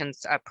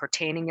questions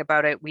pertaining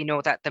about it. We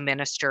know that the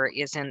minister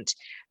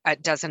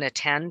doesn't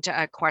attend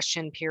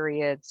question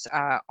periods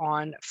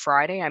on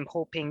Friday. I'm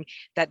hoping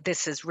that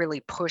this is really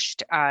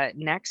pushed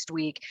next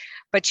week.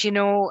 But,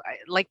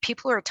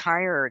 people are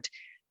tired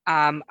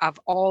of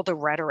all the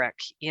rhetoric,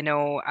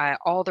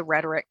 all the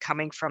rhetoric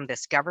coming from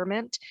this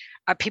government.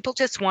 People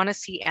just want to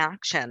see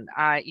action.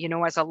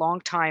 As a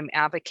longtime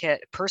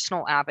advocate,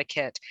 personal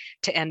advocate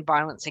to end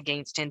violence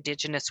against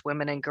Indigenous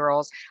women and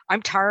girls,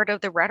 I'm tired of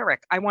the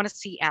rhetoric. I want to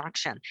see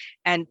action.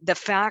 And the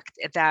fact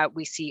that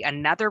we see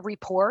another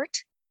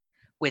report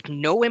with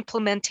no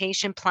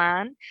implementation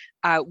plan,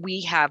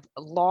 we have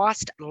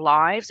lost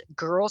lives,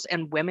 girls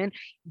and women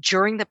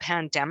during the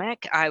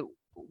pandemic.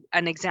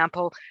 An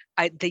example,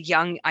 the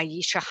young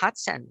Aisha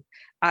Hudson.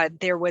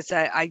 There was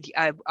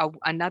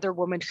another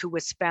woman who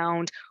was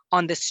found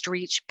on the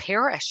streets,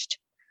 perished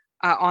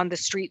on the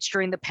streets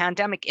during the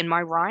pandemic in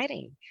my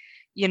riding.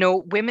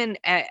 Women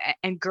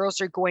and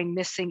girls are going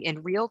missing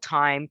in real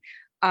time.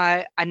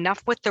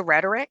 Enough with the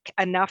rhetoric,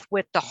 enough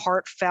with the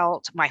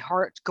heartfelt, my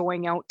heart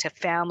going out to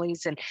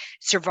families and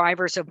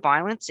survivors of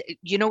violence.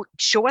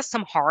 Show us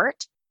some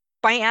heart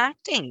by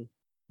acting.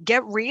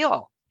 Get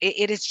real.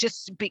 It has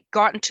just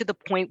gotten to the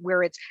point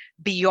where it's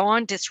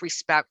beyond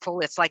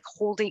disrespectful. It's like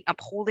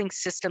upholding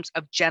systems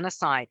of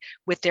genocide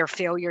with their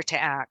failure to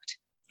act.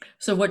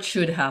 So what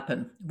should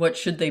happen? What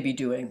should they be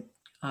doing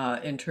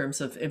in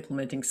terms of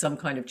implementing some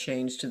kind of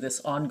change to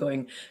this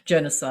ongoing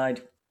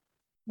genocide?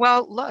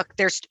 Well, look,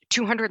 there's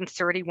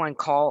 231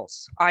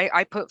 calls.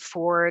 I put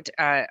forward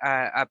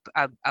a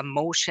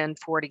motion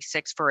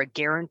 46 for a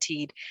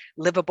guaranteed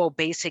livable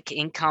basic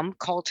income,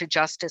 call to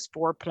justice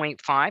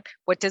 4.5.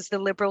 What does the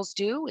Liberals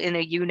do? In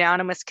a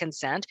unanimous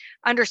consent,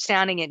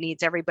 understanding it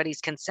needs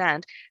everybody's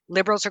consent.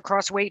 Liberals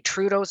across way,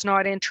 Trudeau's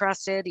not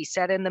interested. He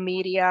said in the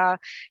media,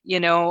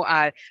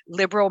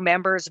 Liberal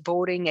members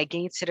voting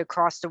against it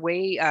across the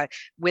way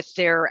with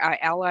their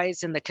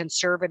allies in the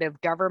Conservative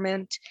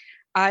government.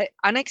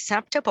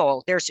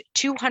 Unacceptable. There's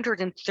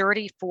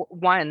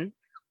 231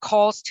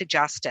 calls to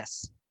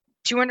justice.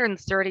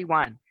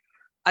 231.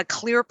 A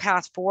clear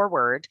path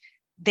forward.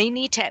 They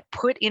need to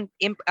put in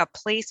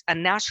place a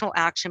national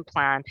action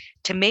plan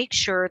to make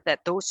sure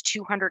that those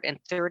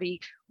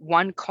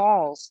 231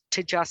 calls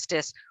to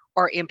justice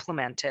are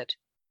implemented.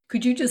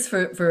 Could you just,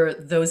 for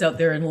those out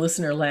there in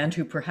listener land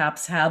who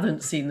perhaps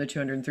haven't seen the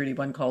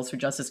 231 calls for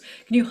justice,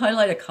 can you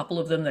highlight a couple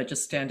of them that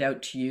just stand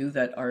out to you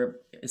that are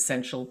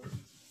essential?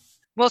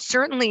 Well,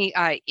 certainly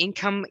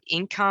income,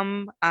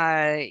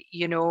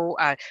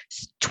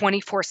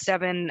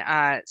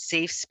 24/7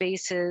 safe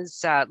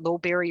spaces, low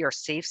barrier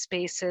safe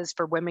spaces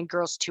for women,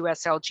 girls,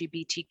 2S,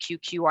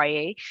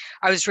 LGBTQIA.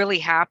 I was really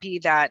happy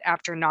that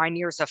after 9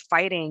 years of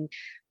fighting,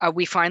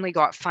 we finally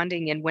got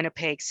funding in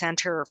Winnipeg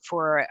Centre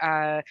for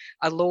a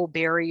low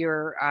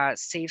barrier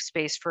safe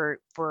space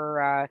for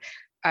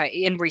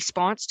in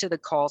response to the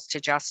calls to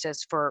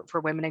justice for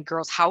women and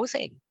girls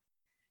housing.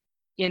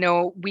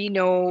 We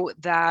know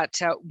that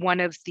one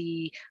of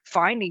the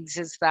findings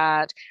is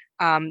that,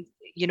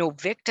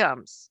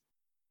 victims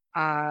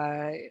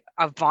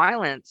of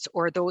violence,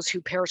 or those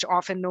who perish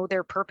often know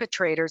their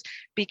perpetrators,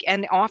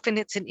 and often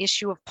it's an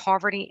issue of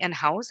poverty and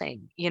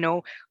housing.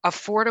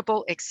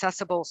 Affordable,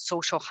 accessible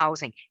social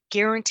housing,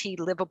 guaranteed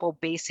livable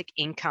basic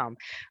income,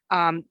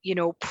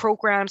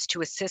 programs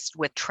to assist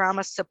with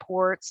trauma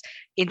supports,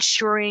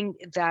 ensuring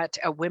that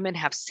women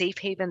have safe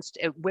havens,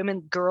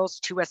 girls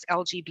to us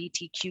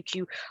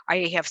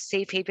LGBTQI have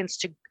safe havens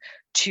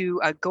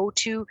to go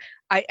to,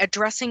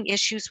 addressing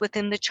issues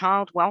within the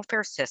child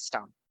welfare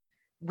system.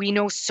 We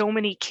know so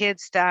many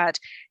kids that,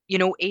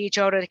 age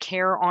out of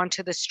care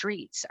onto the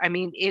streets. I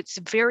mean, it's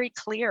very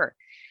clear.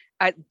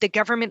 The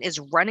government is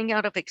running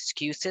out of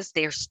excuses.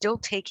 They are still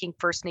taking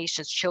First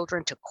Nations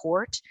children to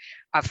court,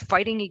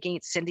 fighting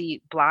against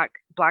Cindy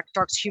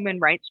Blackstock's Human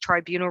Rights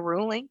Tribunal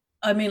ruling.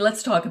 I mean,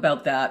 let's talk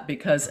about that,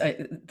 because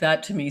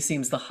that to me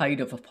seems the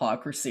height of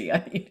hypocrisy.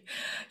 I mean,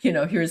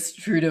 here's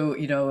Trudeau,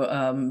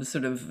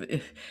 sort of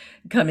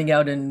coming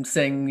out and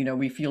saying,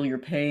 we feel your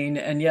pain,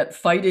 and yet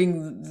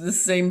fighting the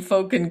same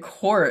folk in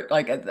court.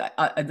 Like,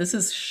 this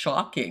is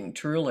shocking,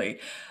 truly.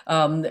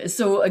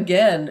 So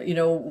again,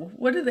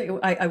 what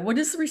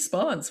is the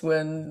response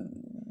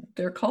when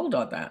they're called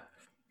on that?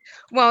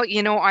 Well,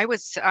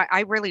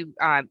 I really,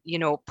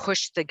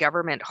 pushed the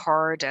government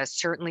hard,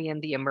 certainly in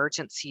the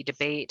emergency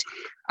debate,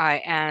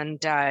 and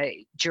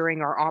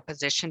during our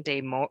Opposition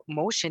Day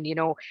motion,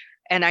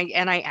 and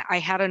I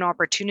had an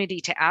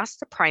opportunity to ask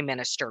the Prime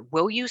Minister,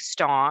 will you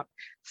stop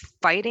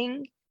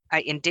fighting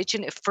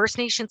Indigenous First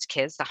Nations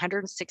kids, the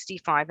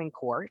 165 in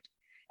court,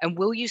 and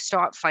will you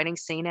stop fighting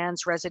St.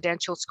 Anne's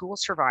residential school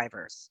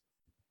survivors?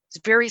 It's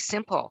very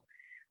simple.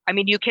 I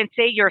mean, you can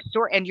say you're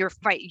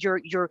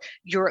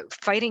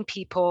fighting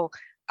people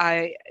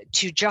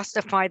to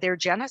justify their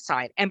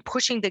genocide, and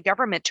pushing the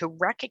government to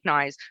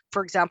recognize,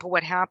 for example,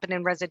 what happened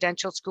in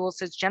residential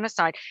schools as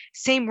genocide.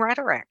 Same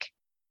rhetoric,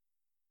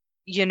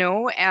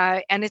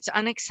 and it's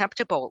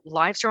unacceptable.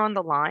 Lives are on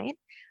the line.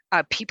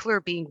 People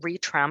are being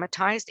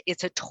re-traumatized.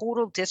 It's a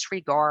total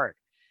disregard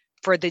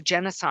for the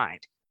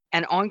genocide,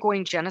 an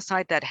ongoing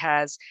genocide that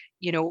has,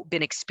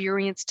 been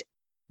experienced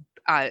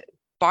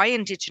by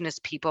Indigenous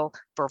people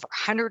for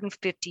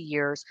 150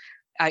 years,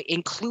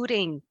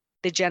 including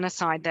the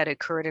genocide that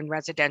occurred in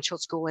residential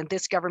school. And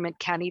this government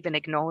can't even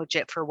acknowledge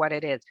it for what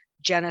it is,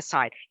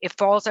 genocide. It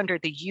falls under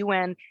the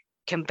UN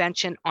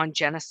Convention on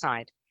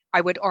Genocide.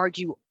 I would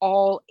argue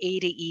all A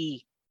to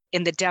E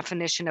in the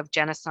definition of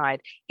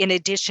genocide, in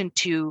addition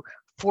to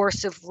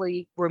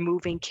forcibly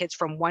removing kids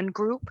from one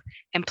group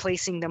and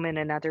placing them in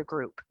another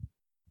group.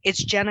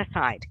 It's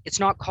genocide.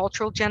 It's not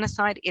cultural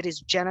genocide. It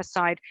is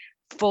genocide,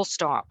 full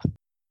stop.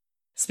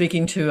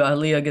 Speaking to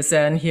Leah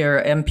Gazan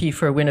here, MP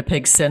for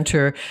Winnipeg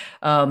Centre,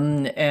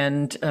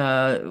 and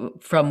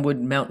from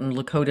Wood Mountain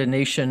Lakota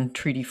Nation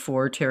Treaty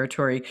 4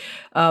 territory.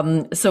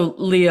 So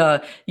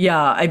Leah,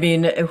 yeah, I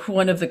mean,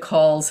 one of the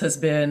calls has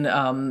been,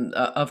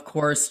 of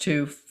course,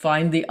 to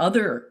find the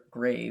other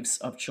graves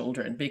of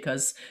children,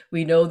 because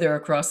we know they're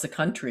across the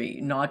country,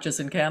 not just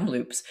in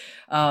Kamloops.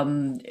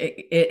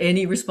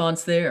 Any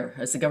response there?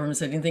 Has the government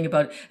said anything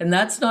about it? And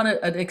that's not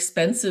an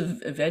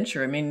expensive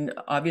venture. I mean,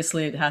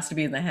 obviously it has to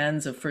be in the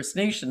hands of First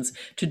Nations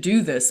to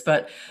do this,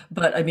 but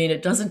I mean,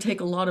 it doesn't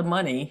take a lot of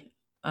money.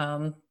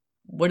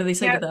 What do they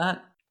say to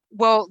that?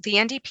 Well, the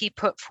NDP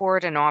put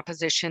forward an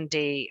Opposition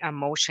Day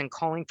motion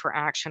calling for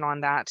action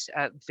on that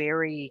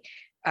very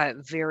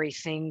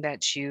thing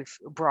that you've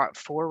brought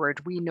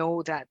forward. We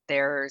know that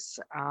there's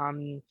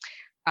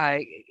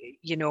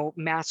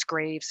mass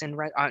graves in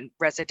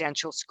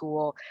residential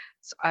school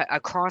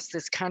across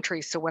this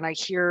country. So when I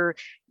hear,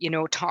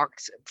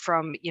 talks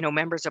from,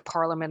 members of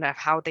parliament of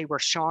how they were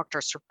shocked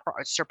or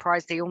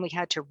surprised, they only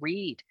had to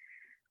read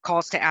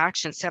calls to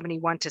action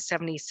 71 to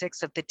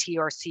 76 of the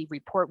TRC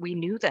report. We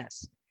knew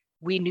this.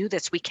 We knew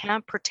this. We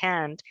can't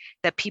pretend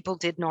that people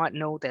did not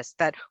know this,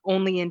 that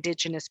only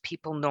Indigenous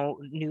people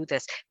knew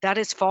this. That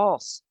is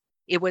false.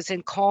 It was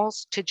in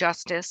calls to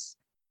justice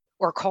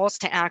or calls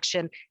to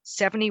action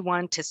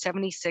 71 to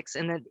 76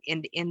 in the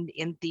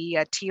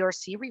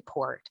TRC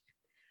report.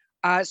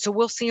 So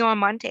we'll see on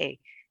Monday.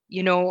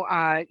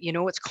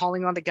 It's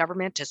calling on the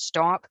government to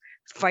stop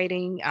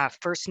fighting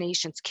First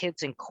Nations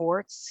kids in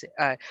courts,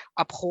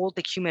 uphold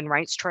the Human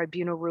Rights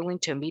Tribunal ruling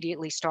to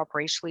immediately stop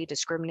racially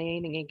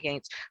discriminating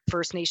against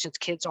First Nations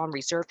kids on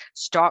reserve,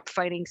 stop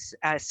fighting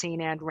St.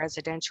 Anne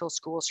residential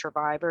school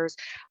survivors,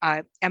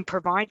 and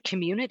provide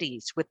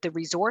communities with the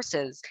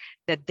resources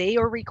that they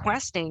are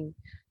requesting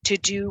to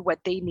do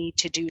what they need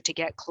to do to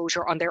get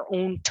closure on their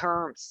own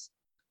terms,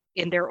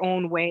 in their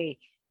own way.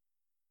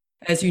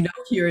 As you know,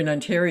 here in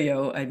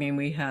Ontario, I mean,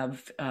 we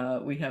have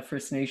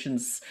First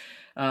Nations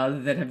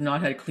that have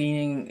not had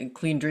clean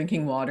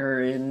drinking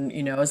water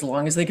in, as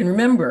long as they can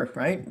remember,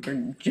 right? For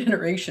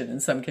generation in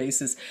some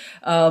cases.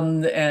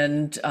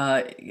 And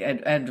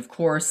of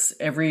course,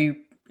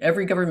 every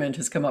government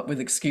has come up with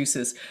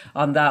excuses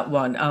on that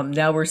one.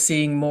 Now we're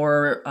seeing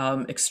more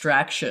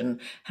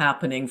extraction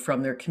happening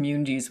from their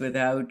communities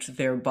without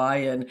their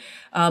buy-in.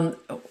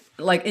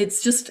 like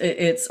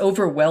it's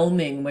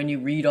overwhelming when you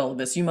read all of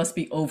this. You must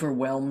be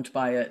overwhelmed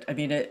by it. I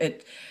mean,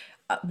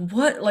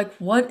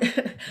 what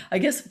I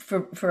guess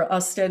for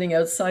us standing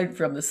outside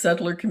from the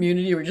settler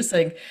community, we're just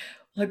saying,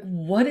 like,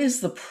 what is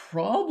the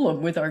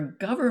problem with our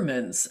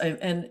governments,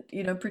 and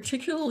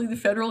particularly the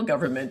federal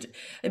government?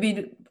 I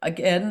mean,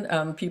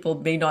 again, people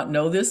may not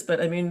know this, but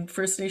I mean,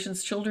 First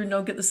Nations children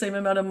don't get the same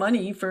amount of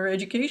money for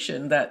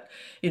education that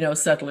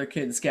settler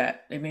kids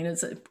get. I mean,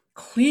 it's a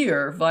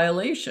clear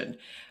violation.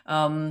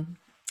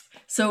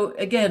 So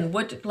again,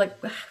 what do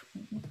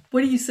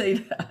you say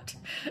to that?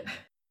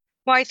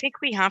 Well, I think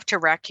we have to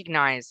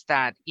recognize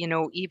that,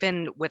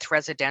 even with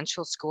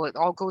residential school, it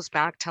all goes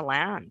back to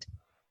land.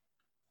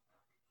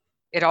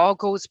 It all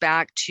goes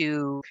back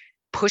to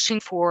pushing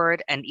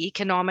forward an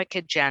economic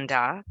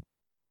agenda,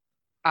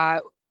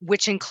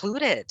 which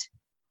included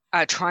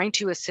trying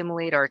to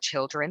assimilate our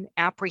children,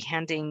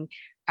 apprehending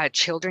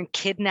children,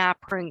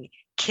 kidnapping,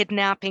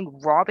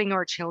 robbing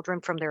our children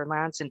from their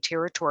lands and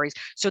territories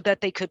so that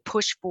they could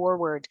push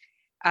forward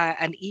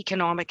an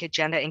economic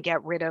agenda and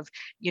get rid of,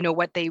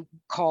 what they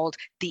called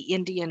the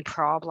Indian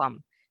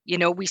problem.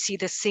 We see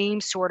the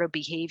same sort of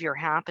behavior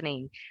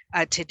happening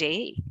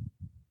today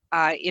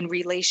in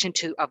relation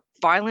to a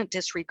violent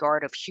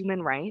disregard of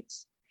human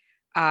rights.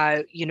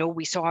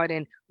 We saw it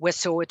in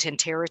Wet'suwet'en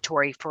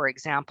territory, for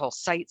example,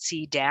 Site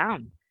C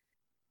Dam.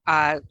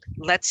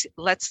 Let's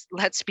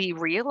be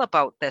real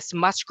about this.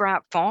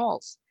 Muskrat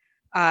Falls,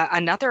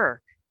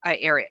 another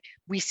area.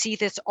 We see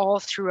this all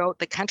throughout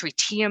the country.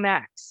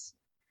 TMX.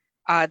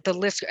 The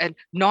list, and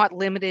not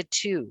limited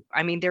to.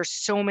 I mean, there's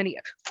so many.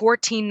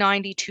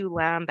 1492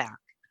 land back,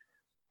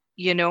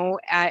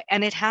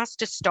 and it has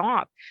to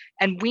stop.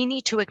 And we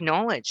need to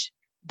acknowledge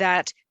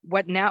that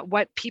what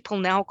people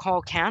now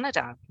call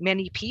Canada,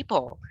 many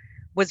people,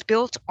 was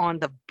built on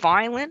the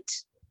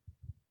violent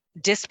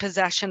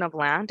dispossession of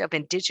land of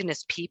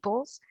Indigenous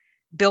peoples,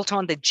 built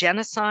on the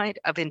genocide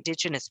of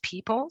Indigenous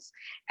peoples,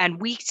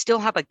 and we still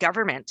have a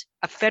government,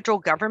 a federal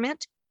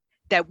government,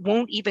 that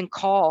won't even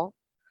call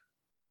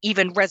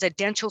even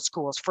residential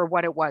schools for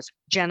what it was,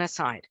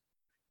 genocide.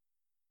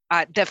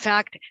 The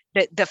fact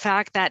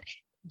that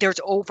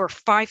there's over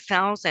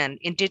 5,000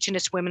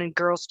 Indigenous women and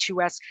girls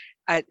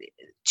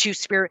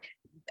Two-Spirit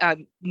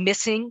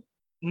missing,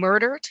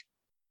 murdered,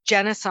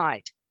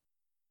 genocide,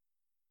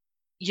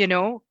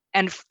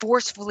 and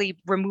forcefully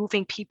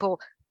removing people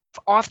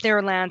off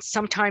their land,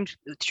 sometimes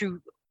through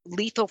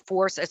lethal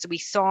force, as we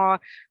saw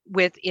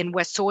in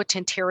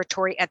Wet'suwet'en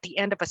territory at the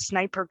end of a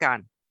sniper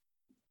gun.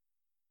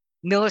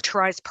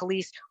 Militarized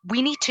police.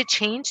 We need to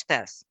change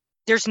this.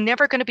 There's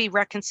never going to be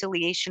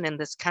reconciliation in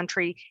this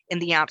country in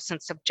the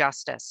absence of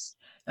justice.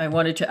 I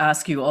wanted to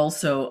ask you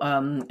also,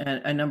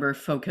 a number of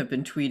folk have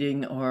been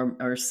tweeting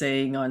or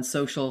saying on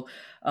social,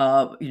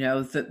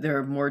 that there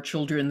are more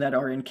children that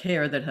are in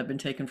care that have been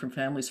taken from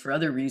families for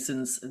other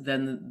reasons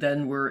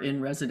than were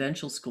in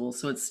residential schools.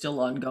 So it's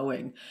still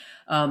ongoing.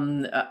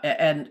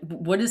 And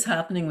what is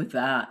happening with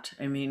that?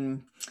 I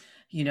mean,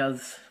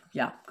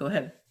 yeah, go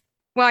ahead.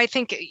 Well, I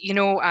think,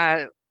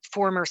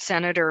 former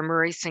Senator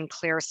Murray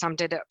Sinclair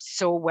summed it up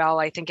so well,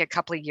 I think a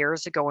couple of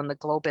years ago in the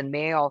Globe and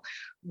Mail,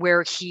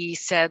 where he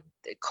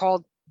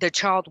called the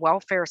child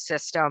welfare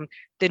system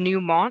the new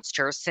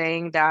monster,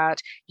 saying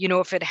that,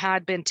 if it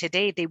had been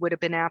today, they would have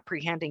been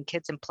apprehending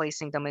kids and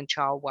placing them in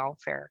child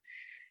welfare.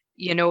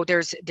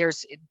 It's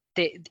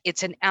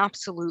an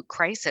absolute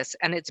crisis,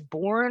 and it's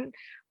born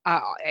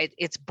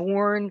as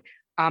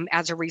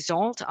a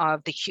result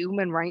of the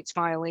human rights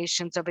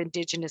violations of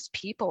Indigenous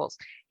peoples,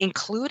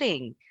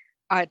 including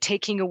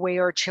taking away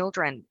our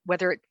children,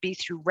 whether it be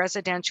through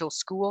residential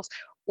schools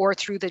or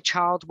through the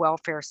child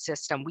welfare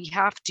system. We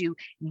have to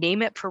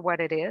name it for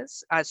what it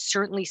is.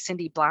 Certainly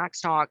Cindy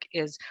Blackstock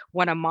is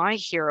one of my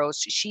heroes.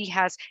 She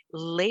has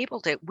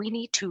labeled it. We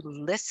need to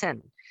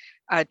listen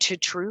to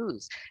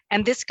truths.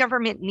 And this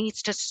government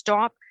needs to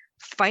stop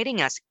fighting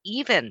us,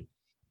 even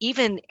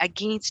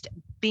against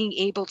being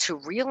able to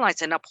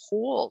realize and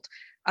uphold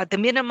the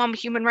minimum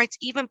human rights,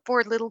 even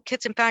for little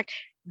kids. In fact,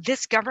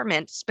 this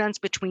government spends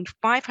between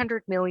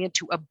 $500 million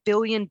to $1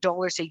 billion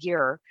a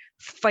year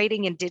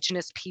fighting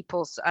Indigenous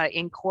peoples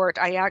in court.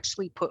 I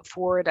actually put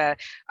forward a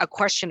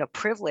question of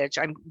privilege.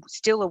 I'm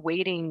still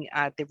awaiting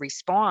the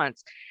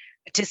response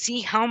to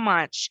see how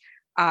much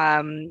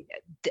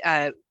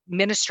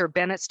Minister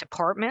Bennett's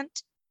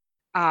department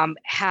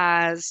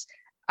has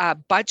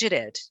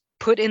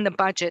put in the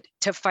budget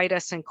to fight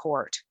us in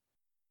court.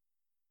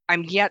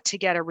 I'm yet to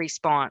get a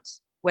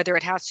response, whether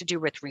it has to do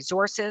with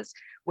resources,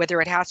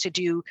 whether it has to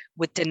do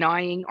with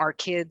denying our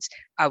kids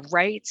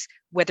rights,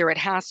 whether it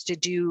has to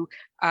do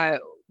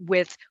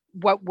with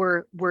what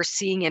we're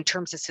seeing in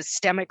terms of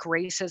systemic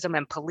racism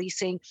and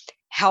policing,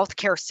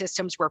 healthcare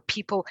systems where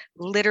people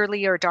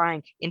literally are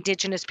dying.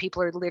 Indigenous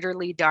people are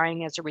literally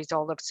dying as a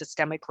result of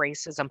systemic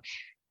racism.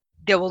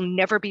 There will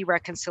never be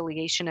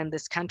reconciliation in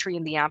this country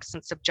in the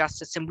absence of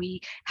justice. And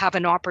we have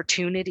an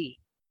opportunity.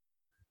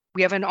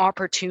 We have an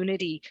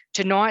opportunity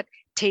to not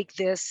take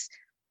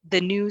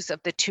the news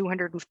of the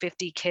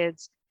 250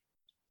 kids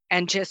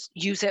and just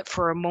use it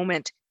for a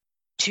moment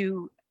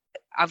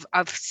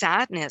of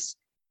sadness,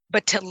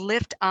 but to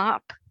lift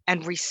up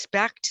and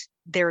respect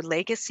their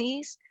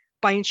legacies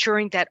by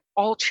ensuring that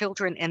all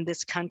children in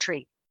this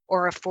country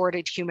are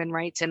afforded human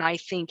rights. And I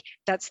think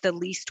that's the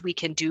least we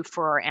can do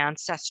for our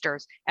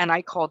ancestors. And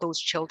I call those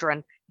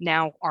children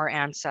now our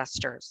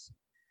ancestors.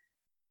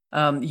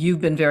 You've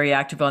been very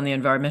active on the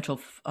environmental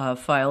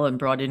file and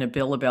brought in a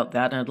bill about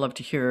that, and I'd love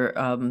to hear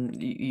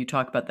you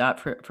talk about that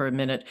for a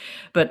minute.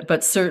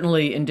 But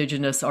certainly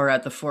Indigenous are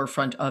at the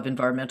forefront of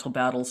environmental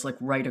battles, like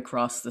right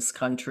across this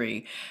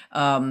country.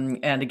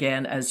 And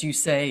again, as you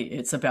say,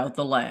 it's about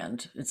the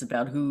land. It's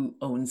about who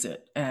owns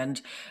it. And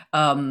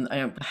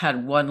I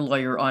had one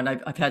lawyer on.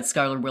 I've had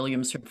Schuyler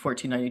Williams from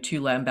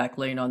 1492 Land Back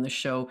Lane on the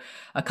show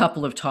a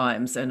couple of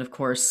times, and of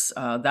course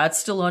that's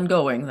still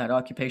ongoing, that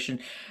occupation.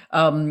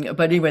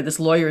 But anyway, this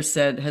lawyer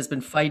said has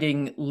been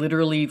fighting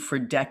literally for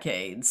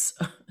decades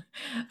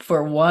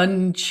for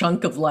one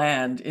chunk of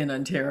land in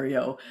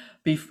Ontario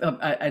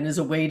and is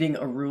awaiting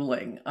a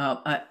ruling.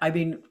 I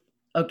mean,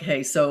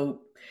 okay,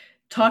 so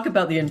talk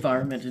about the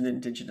environment and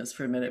Indigenous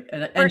for a minute.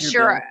 And For your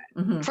sure.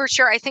 bill. Mm-hmm. For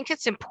sure. I think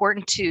it's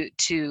important to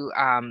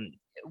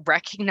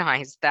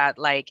recognize that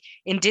like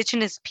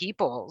Indigenous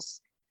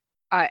peoples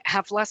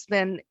have less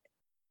than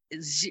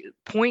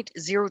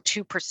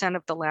 0.02%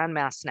 of the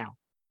landmass now.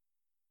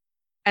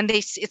 And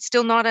it's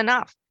still not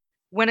enough.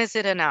 When is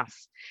it enough?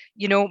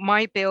 You know,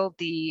 my bill,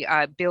 the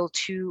Bill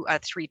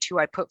 232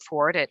 I put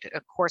forward, it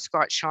of course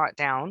got shot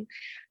down,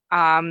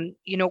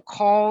 you know,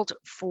 called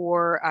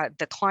for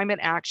the Climate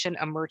Action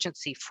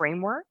Emergency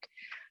Framework,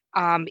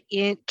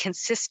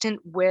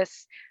 consistent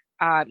with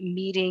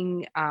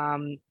meeting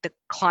the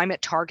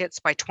climate targets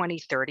by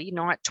 2030,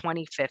 not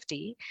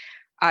 2050,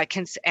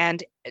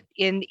 and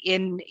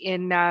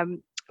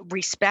in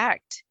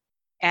respect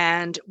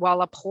and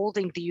while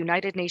upholding the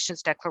United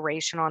Nations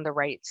Declaration on the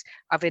Rights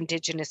of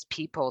Indigenous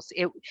Peoples.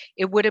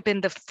 It would have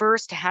been the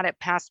first, had it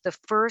passed, the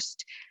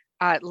first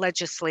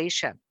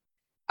legislation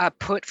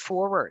put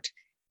forward,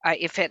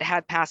 if it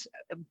had passed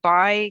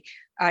by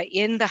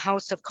in the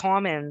House of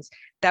Commons,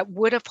 that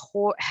would have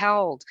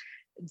held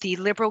the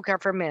Liberal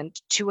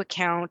government to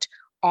account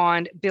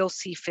on Bill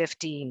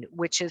C-15,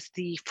 which is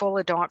the full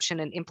adoption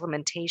and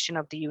implementation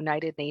of the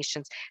United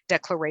Nations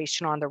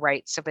Declaration on the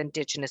Rights of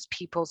Indigenous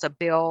Peoples, a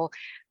bill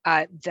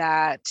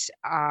that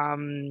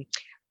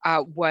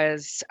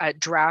was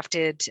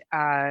drafted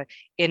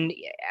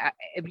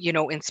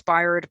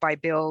inspired by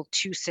Bill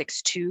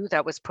 262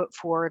 that was put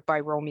forward by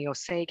Romeo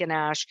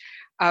Saganash,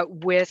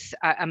 with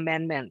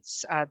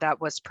amendments that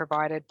was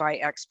provided by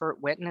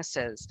expert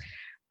witnesses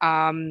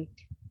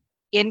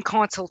in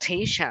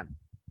consultation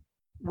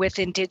with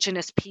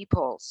Indigenous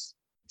peoples,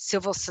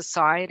 civil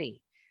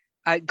society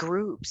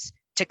groups,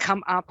 to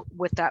come up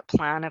with that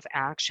plan of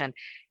action.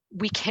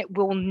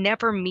 We'll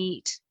never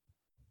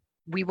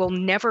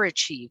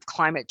achieve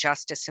climate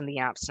justice in the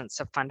absence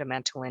of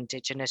fundamental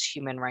Indigenous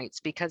human rights,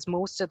 because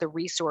most of the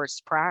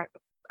resource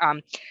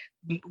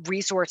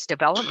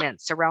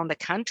developments around the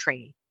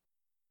country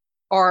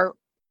are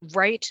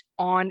right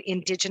on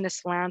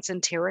Indigenous lands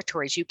and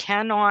territories. You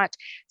cannot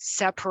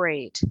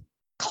separate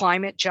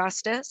climate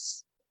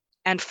justice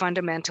and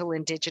fundamental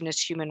Indigenous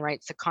human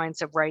rights, the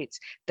kinds of rights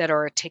that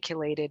are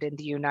articulated in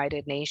the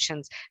United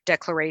Nations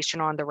Declaration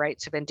on the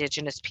Rights of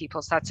Indigenous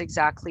Peoples. That's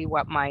exactly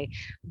what my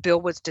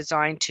bill was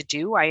designed to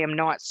do. I am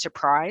not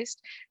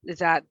surprised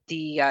that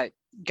the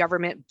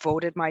government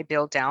voted my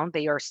bill down.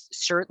 They are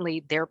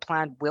certainly, their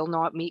plan will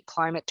not meet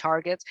climate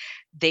targets.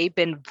 They've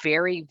been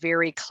very,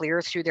 very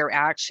clear through their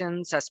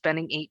actions,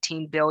 spending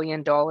 $18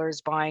 billion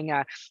buying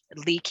a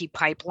leaky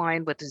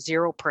pipeline with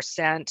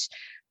 0%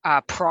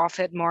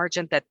 profit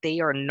margin, that they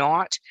are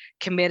not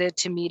committed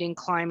to meeting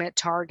climate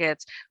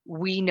targets.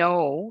 We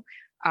know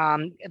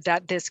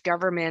that this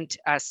government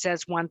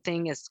says one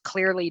thing, is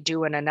clearly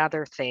doing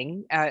another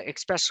thing,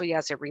 especially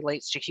as it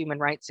relates to human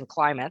rights and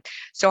climate.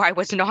 So I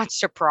was not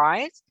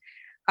surprised.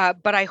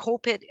 But I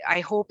hope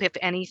if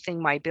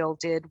anything my bill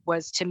did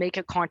was to make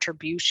a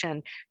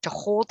contribution to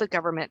hold the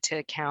government to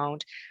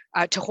account,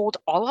 to hold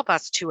all of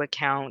us to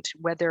account,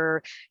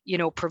 whether,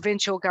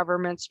 provincial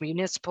governments,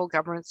 municipal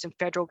governments, and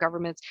federal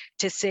governments,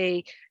 to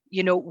say,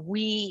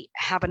 we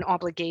have an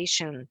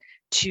obligation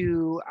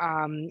to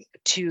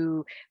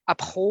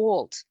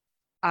uphold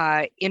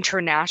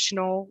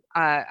international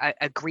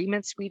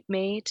agreements we've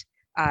made,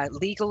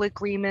 legal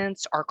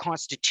agreements, our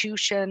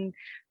constitution,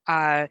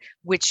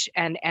 which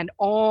and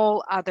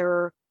all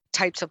other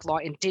types of law,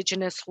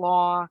 Indigenous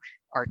law,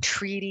 our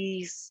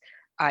treaties,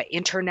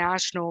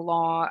 international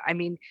law. I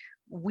mean,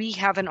 we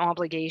have an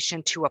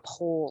obligation to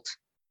uphold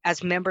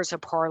as members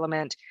of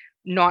Parliament.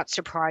 Not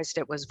surprised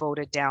it was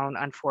voted down.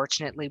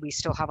 Unfortunately, we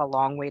still have a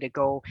long way to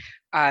go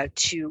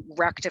to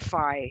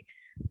rectify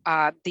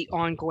the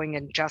ongoing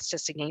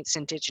injustice against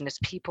Indigenous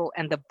people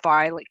and the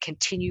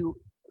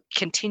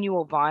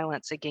continual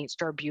violence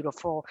against our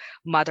beautiful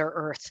Mother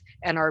Earth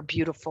and our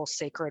beautiful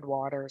sacred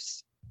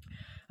waters.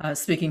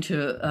 Speaking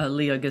to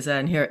Leah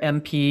Gazan here,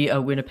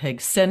 MP,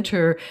 Winnipeg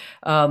Centre,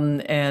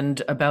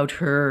 and about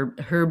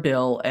her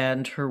bill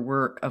and her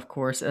work, of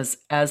course,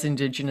 as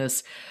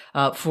Indigenous,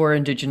 for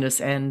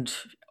Indigenous and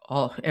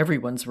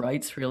everyone's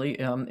rights, really,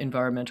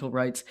 environmental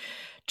rights,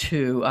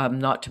 to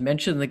not to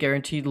mention the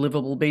guaranteed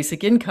livable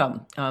basic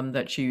income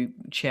that she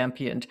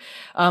championed.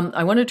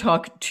 I want to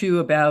talk too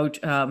about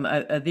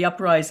the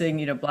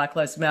uprising, Black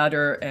Lives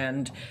Matter,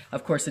 and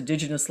of course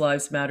Indigenous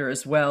Lives Matter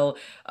as well.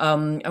 I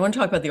want to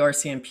talk about the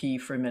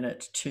RCMP for a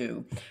minute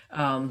too,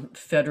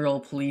 federal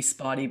police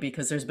body,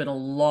 because there's been a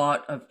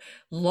lot of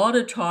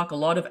talk, a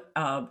lot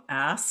of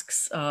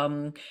asks,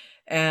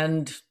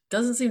 and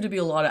doesn't seem to be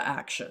a lot of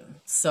action.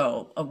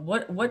 So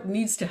what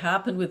needs to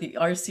happen with the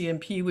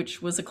RCMP,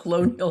 which was a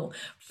colonial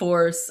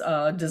force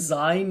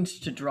designed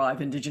to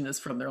drive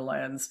Indigenous from their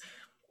lands?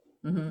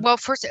 Mm-hmm. Well,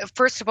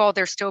 first of all,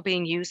 they're still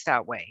being used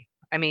that way.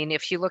 I mean,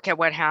 if you look at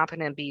what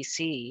happened in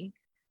BC,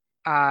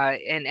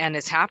 and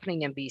is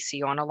happening in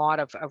BC on a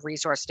lot of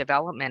resource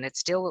development, it's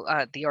still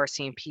the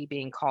RCMP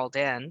being called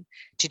in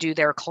to do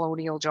their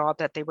colonial job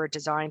that they were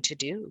designed to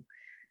do.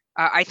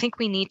 I think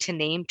we need to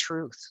name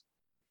truth.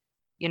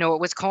 It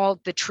was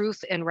called the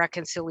Truth and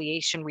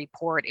Reconciliation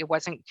Report. It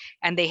wasn't,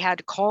 and they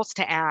had calls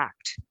to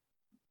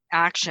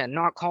action,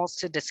 not calls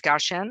to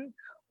discussion,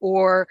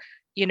 or,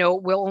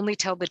 we'll only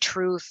tell the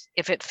truth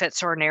if it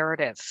fits our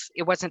narrative.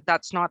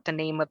 That's not the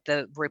name of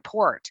the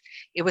report.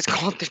 It was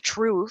called the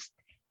Truth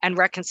and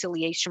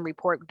Reconciliation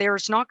Report.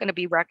 There's not going to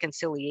be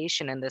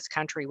reconciliation in this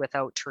country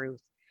without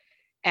truth.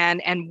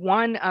 And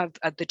one of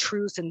the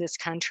truths in this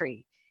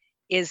country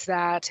is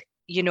that,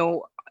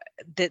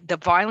 the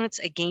violence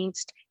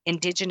against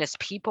Indigenous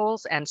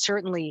peoples, and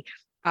certainly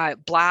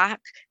Black,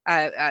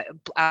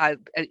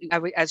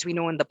 as we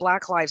know in the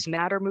Black Lives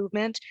Matter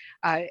movement,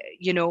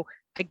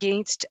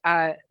 against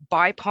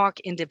BIPOC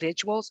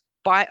individuals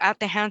at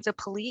the hands of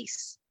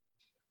police.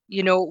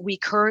 We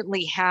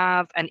currently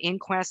have an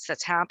inquest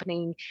that's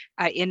happening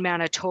in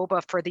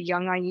Manitoba for the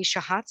young Aisha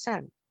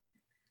Hudson,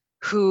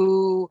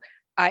 who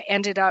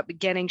ended up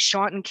getting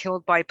shot and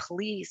killed by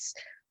police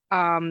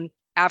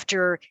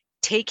after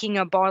taking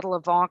a bottle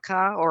of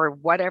vodka or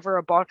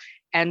whatever,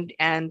 and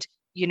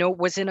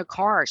was in a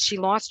car. She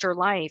lost her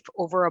life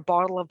over a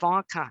bottle of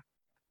vodka.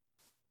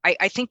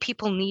 I think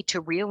people need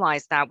to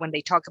realize that when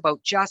they talk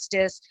about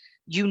justice,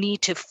 you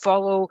need to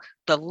follow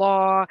the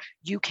law.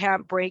 You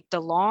can't break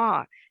the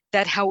law.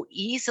 That how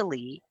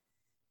easily,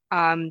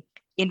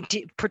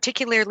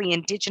 particularly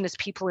Indigenous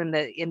people in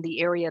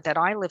the area that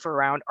I live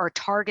around, are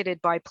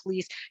targeted by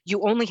police.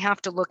 You only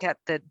have to look at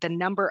the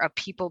number of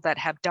people that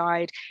have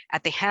died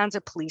at the hands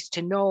of police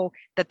to know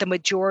that the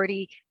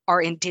majority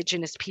are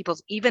Indigenous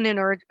peoples, even in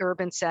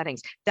urban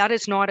settings. That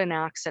is not an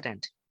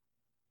accident.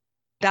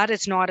 That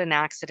is not an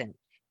accident.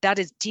 That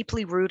is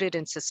deeply rooted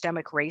in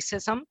systemic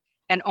racism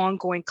and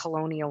ongoing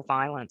colonial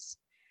violence.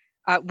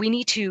 We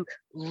need to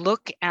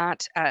look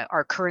at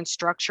our current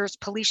structures.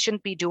 Police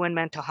shouldn't be doing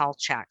mental health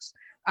checks.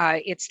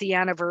 It's the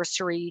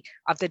anniversary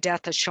of the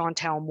death of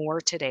Chantal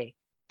Moore today.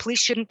 Police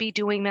shouldn't be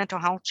doing mental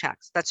health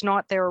checks. That's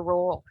not their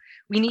role.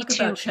 We need to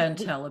talk about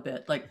Chantal a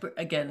bit, like,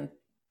 again,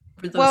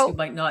 for those who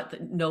might not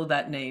know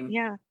that name.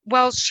 Yeah.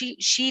 Well,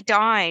 she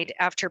died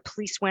after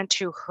police went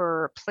to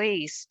her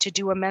place to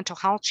do a mental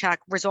health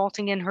check,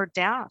 resulting in her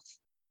death.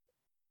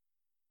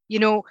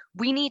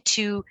 We need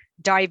to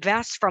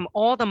divest from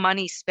all the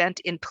money spent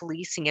in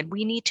policing, and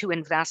we need to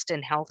invest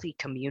in healthy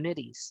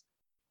communities.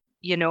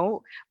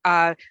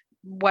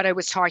 What I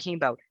was talking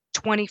about,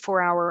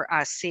 24-hour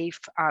safe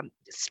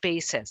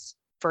spaces,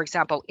 for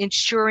example,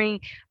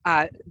 ensuring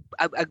a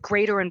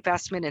greater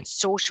investment in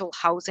social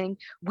housing.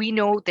 We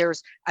know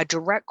there's a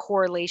direct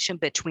correlation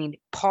between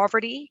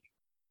poverty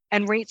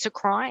and rates of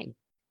crime.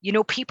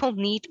 People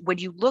need, when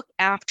you look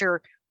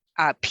after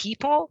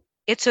people,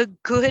 it's a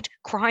good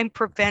crime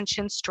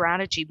prevention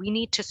strategy. We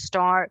need to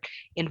start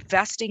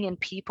investing in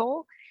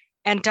people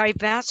and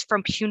divest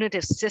from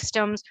punitive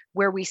systems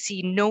where we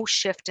see no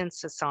shift in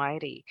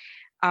society.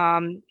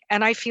 And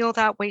I feel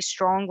that way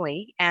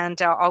strongly,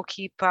 and I'll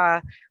keep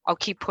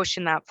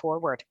pushing that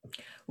forward.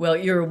 Well,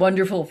 you're a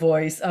wonderful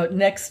voice.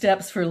 Next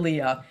steps for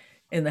Leah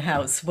in the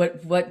House.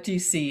 What do you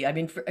see? I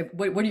mean,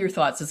 what are your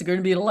thoughts? Is it going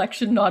to be an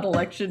election, not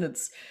election?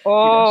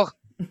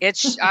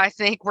 I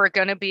think we're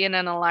going to be in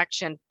an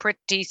election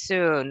pretty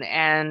soon.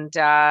 And,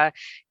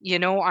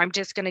 I'm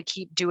just going to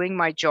keep doing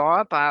my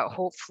job.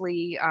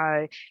 Hopefully,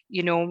 my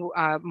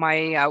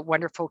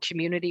wonderful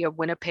community of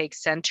Winnipeg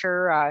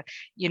Centre,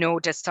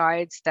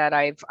 decides that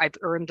I've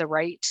earned the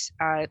right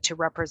to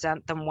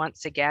represent them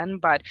once again.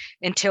 But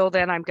until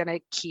then, I'm going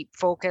to keep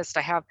focused.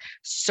 I have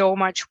so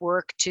much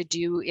work to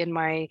do in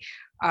my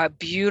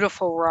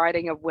beautiful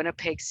riding of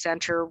Winnipeg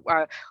Centre,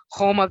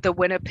 home of the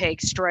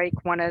Winnipeg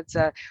Strike, one of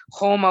the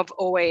home of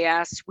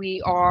OAS.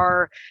 We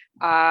are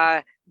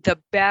the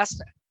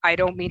best. I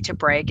don't mean to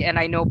brag, and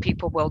I know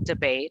people will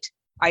debate.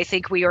 I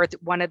think we are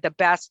one of the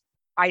best.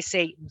 I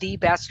say the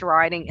best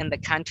riding in the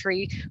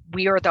country.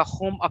 We are the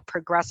home of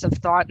progressive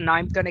thought, and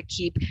I'm going to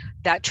keep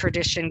that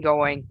tradition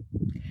going.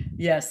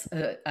 Yes,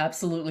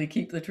 absolutely.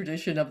 Keep the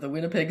tradition of the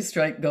Winnipeg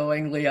strike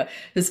going, Leah.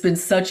 It's been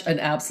such an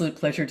absolute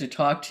pleasure to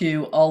talk to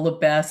you. All the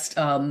best.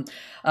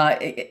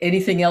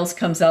 Anything else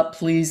comes up,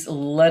 please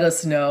let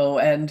us know.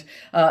 And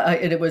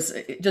it was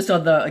just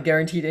on the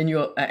guaranteed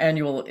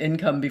annual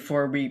income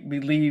before we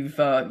leave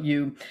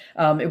you.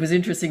 It was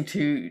interesting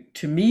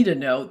to me to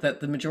note that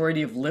the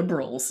majority of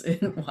liberals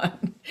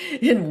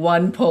in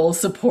one poll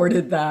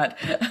supported that,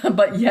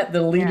 but yet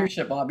the Yeah.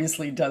 leadership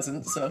obviously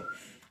doesn't. So,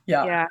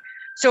 yeah. Yeah.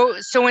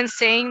 So in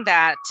saying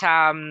that,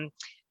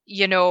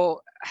 you know,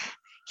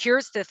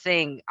 here's the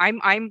thing.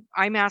 I'm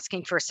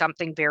asking for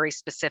something very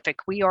specific.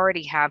 We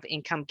already have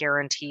income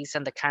guarantees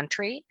in the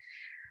country.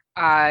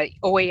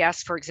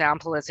 OAS, for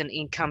example, is an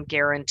income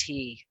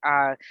guarantee.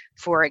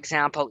 For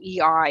example,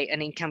 EI,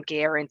 an income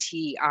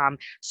guarantee.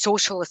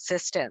 Social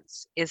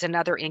assistance is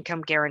another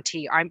income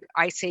guarantee.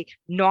 I say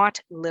not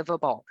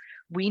livable.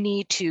 We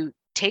need to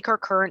take our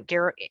current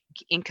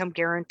income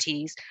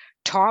guarantees,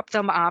 top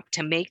them up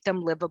to make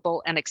them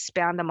livable, and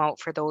expand them out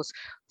for those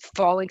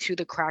falling through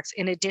the cracks,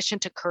 in addition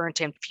to current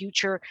and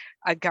future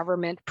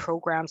government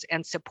programs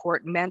and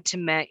support meant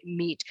to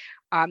meet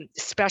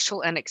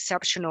special and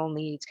exceptional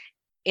needs,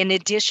 in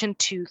addition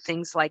to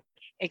things like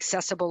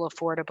accessible,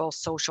 affordable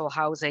social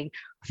housing,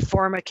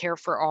 pharmacare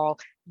for all,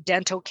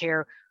 dental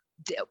care.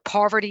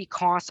 Poverty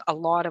costs a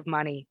lot of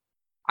money.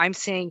 I'm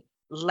saying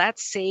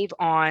let's save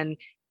on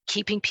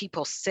keeping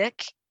people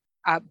sick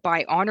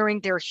by honoring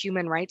their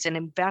human rights and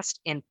invest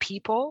in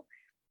people.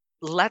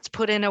 Let's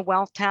put in a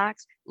wealth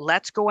tax.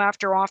 Let's go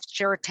after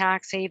offshore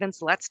tax havens.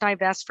 Let's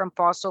divest from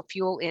fossil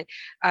fuel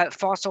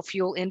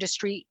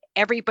industry.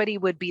 Everybody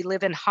would be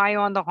living high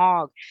on the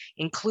hog,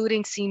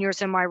 including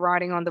seniors in my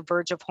riding on the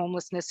verge of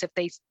homelessness, if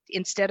they,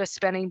 instead of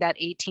spending that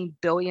 $18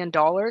 billion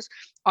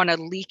on a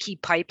leaky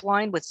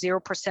pipeline with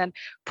 0%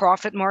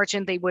 profit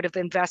margin, they would have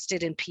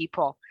invested in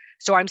people.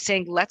 So I'm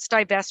saying let's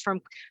divest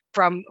from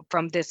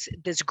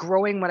this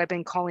growing, what I've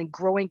been calling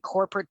growing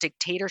corporate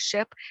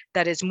dictatorship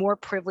that is more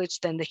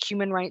privileged than the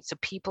human rights of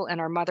people and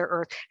our Mother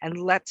Earth,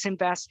 and let's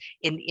invest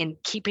in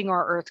keeping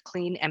our Earth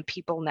clean and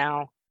people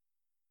now.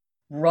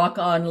 Rock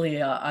on,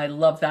 Leah. I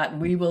love that.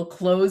 And we will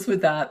close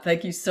with that.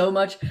 Thank you so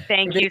much for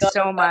Thank being you on the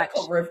so much.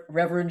 Radical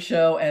Reverend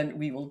show, and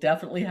we will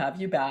definitely have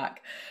you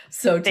back.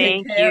 So take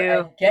Thank care you.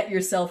 and get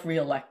yourself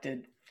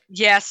reelected.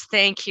 Yes,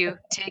 thank you.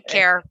 Take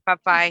care.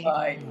 Bye-bye.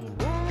 Bye.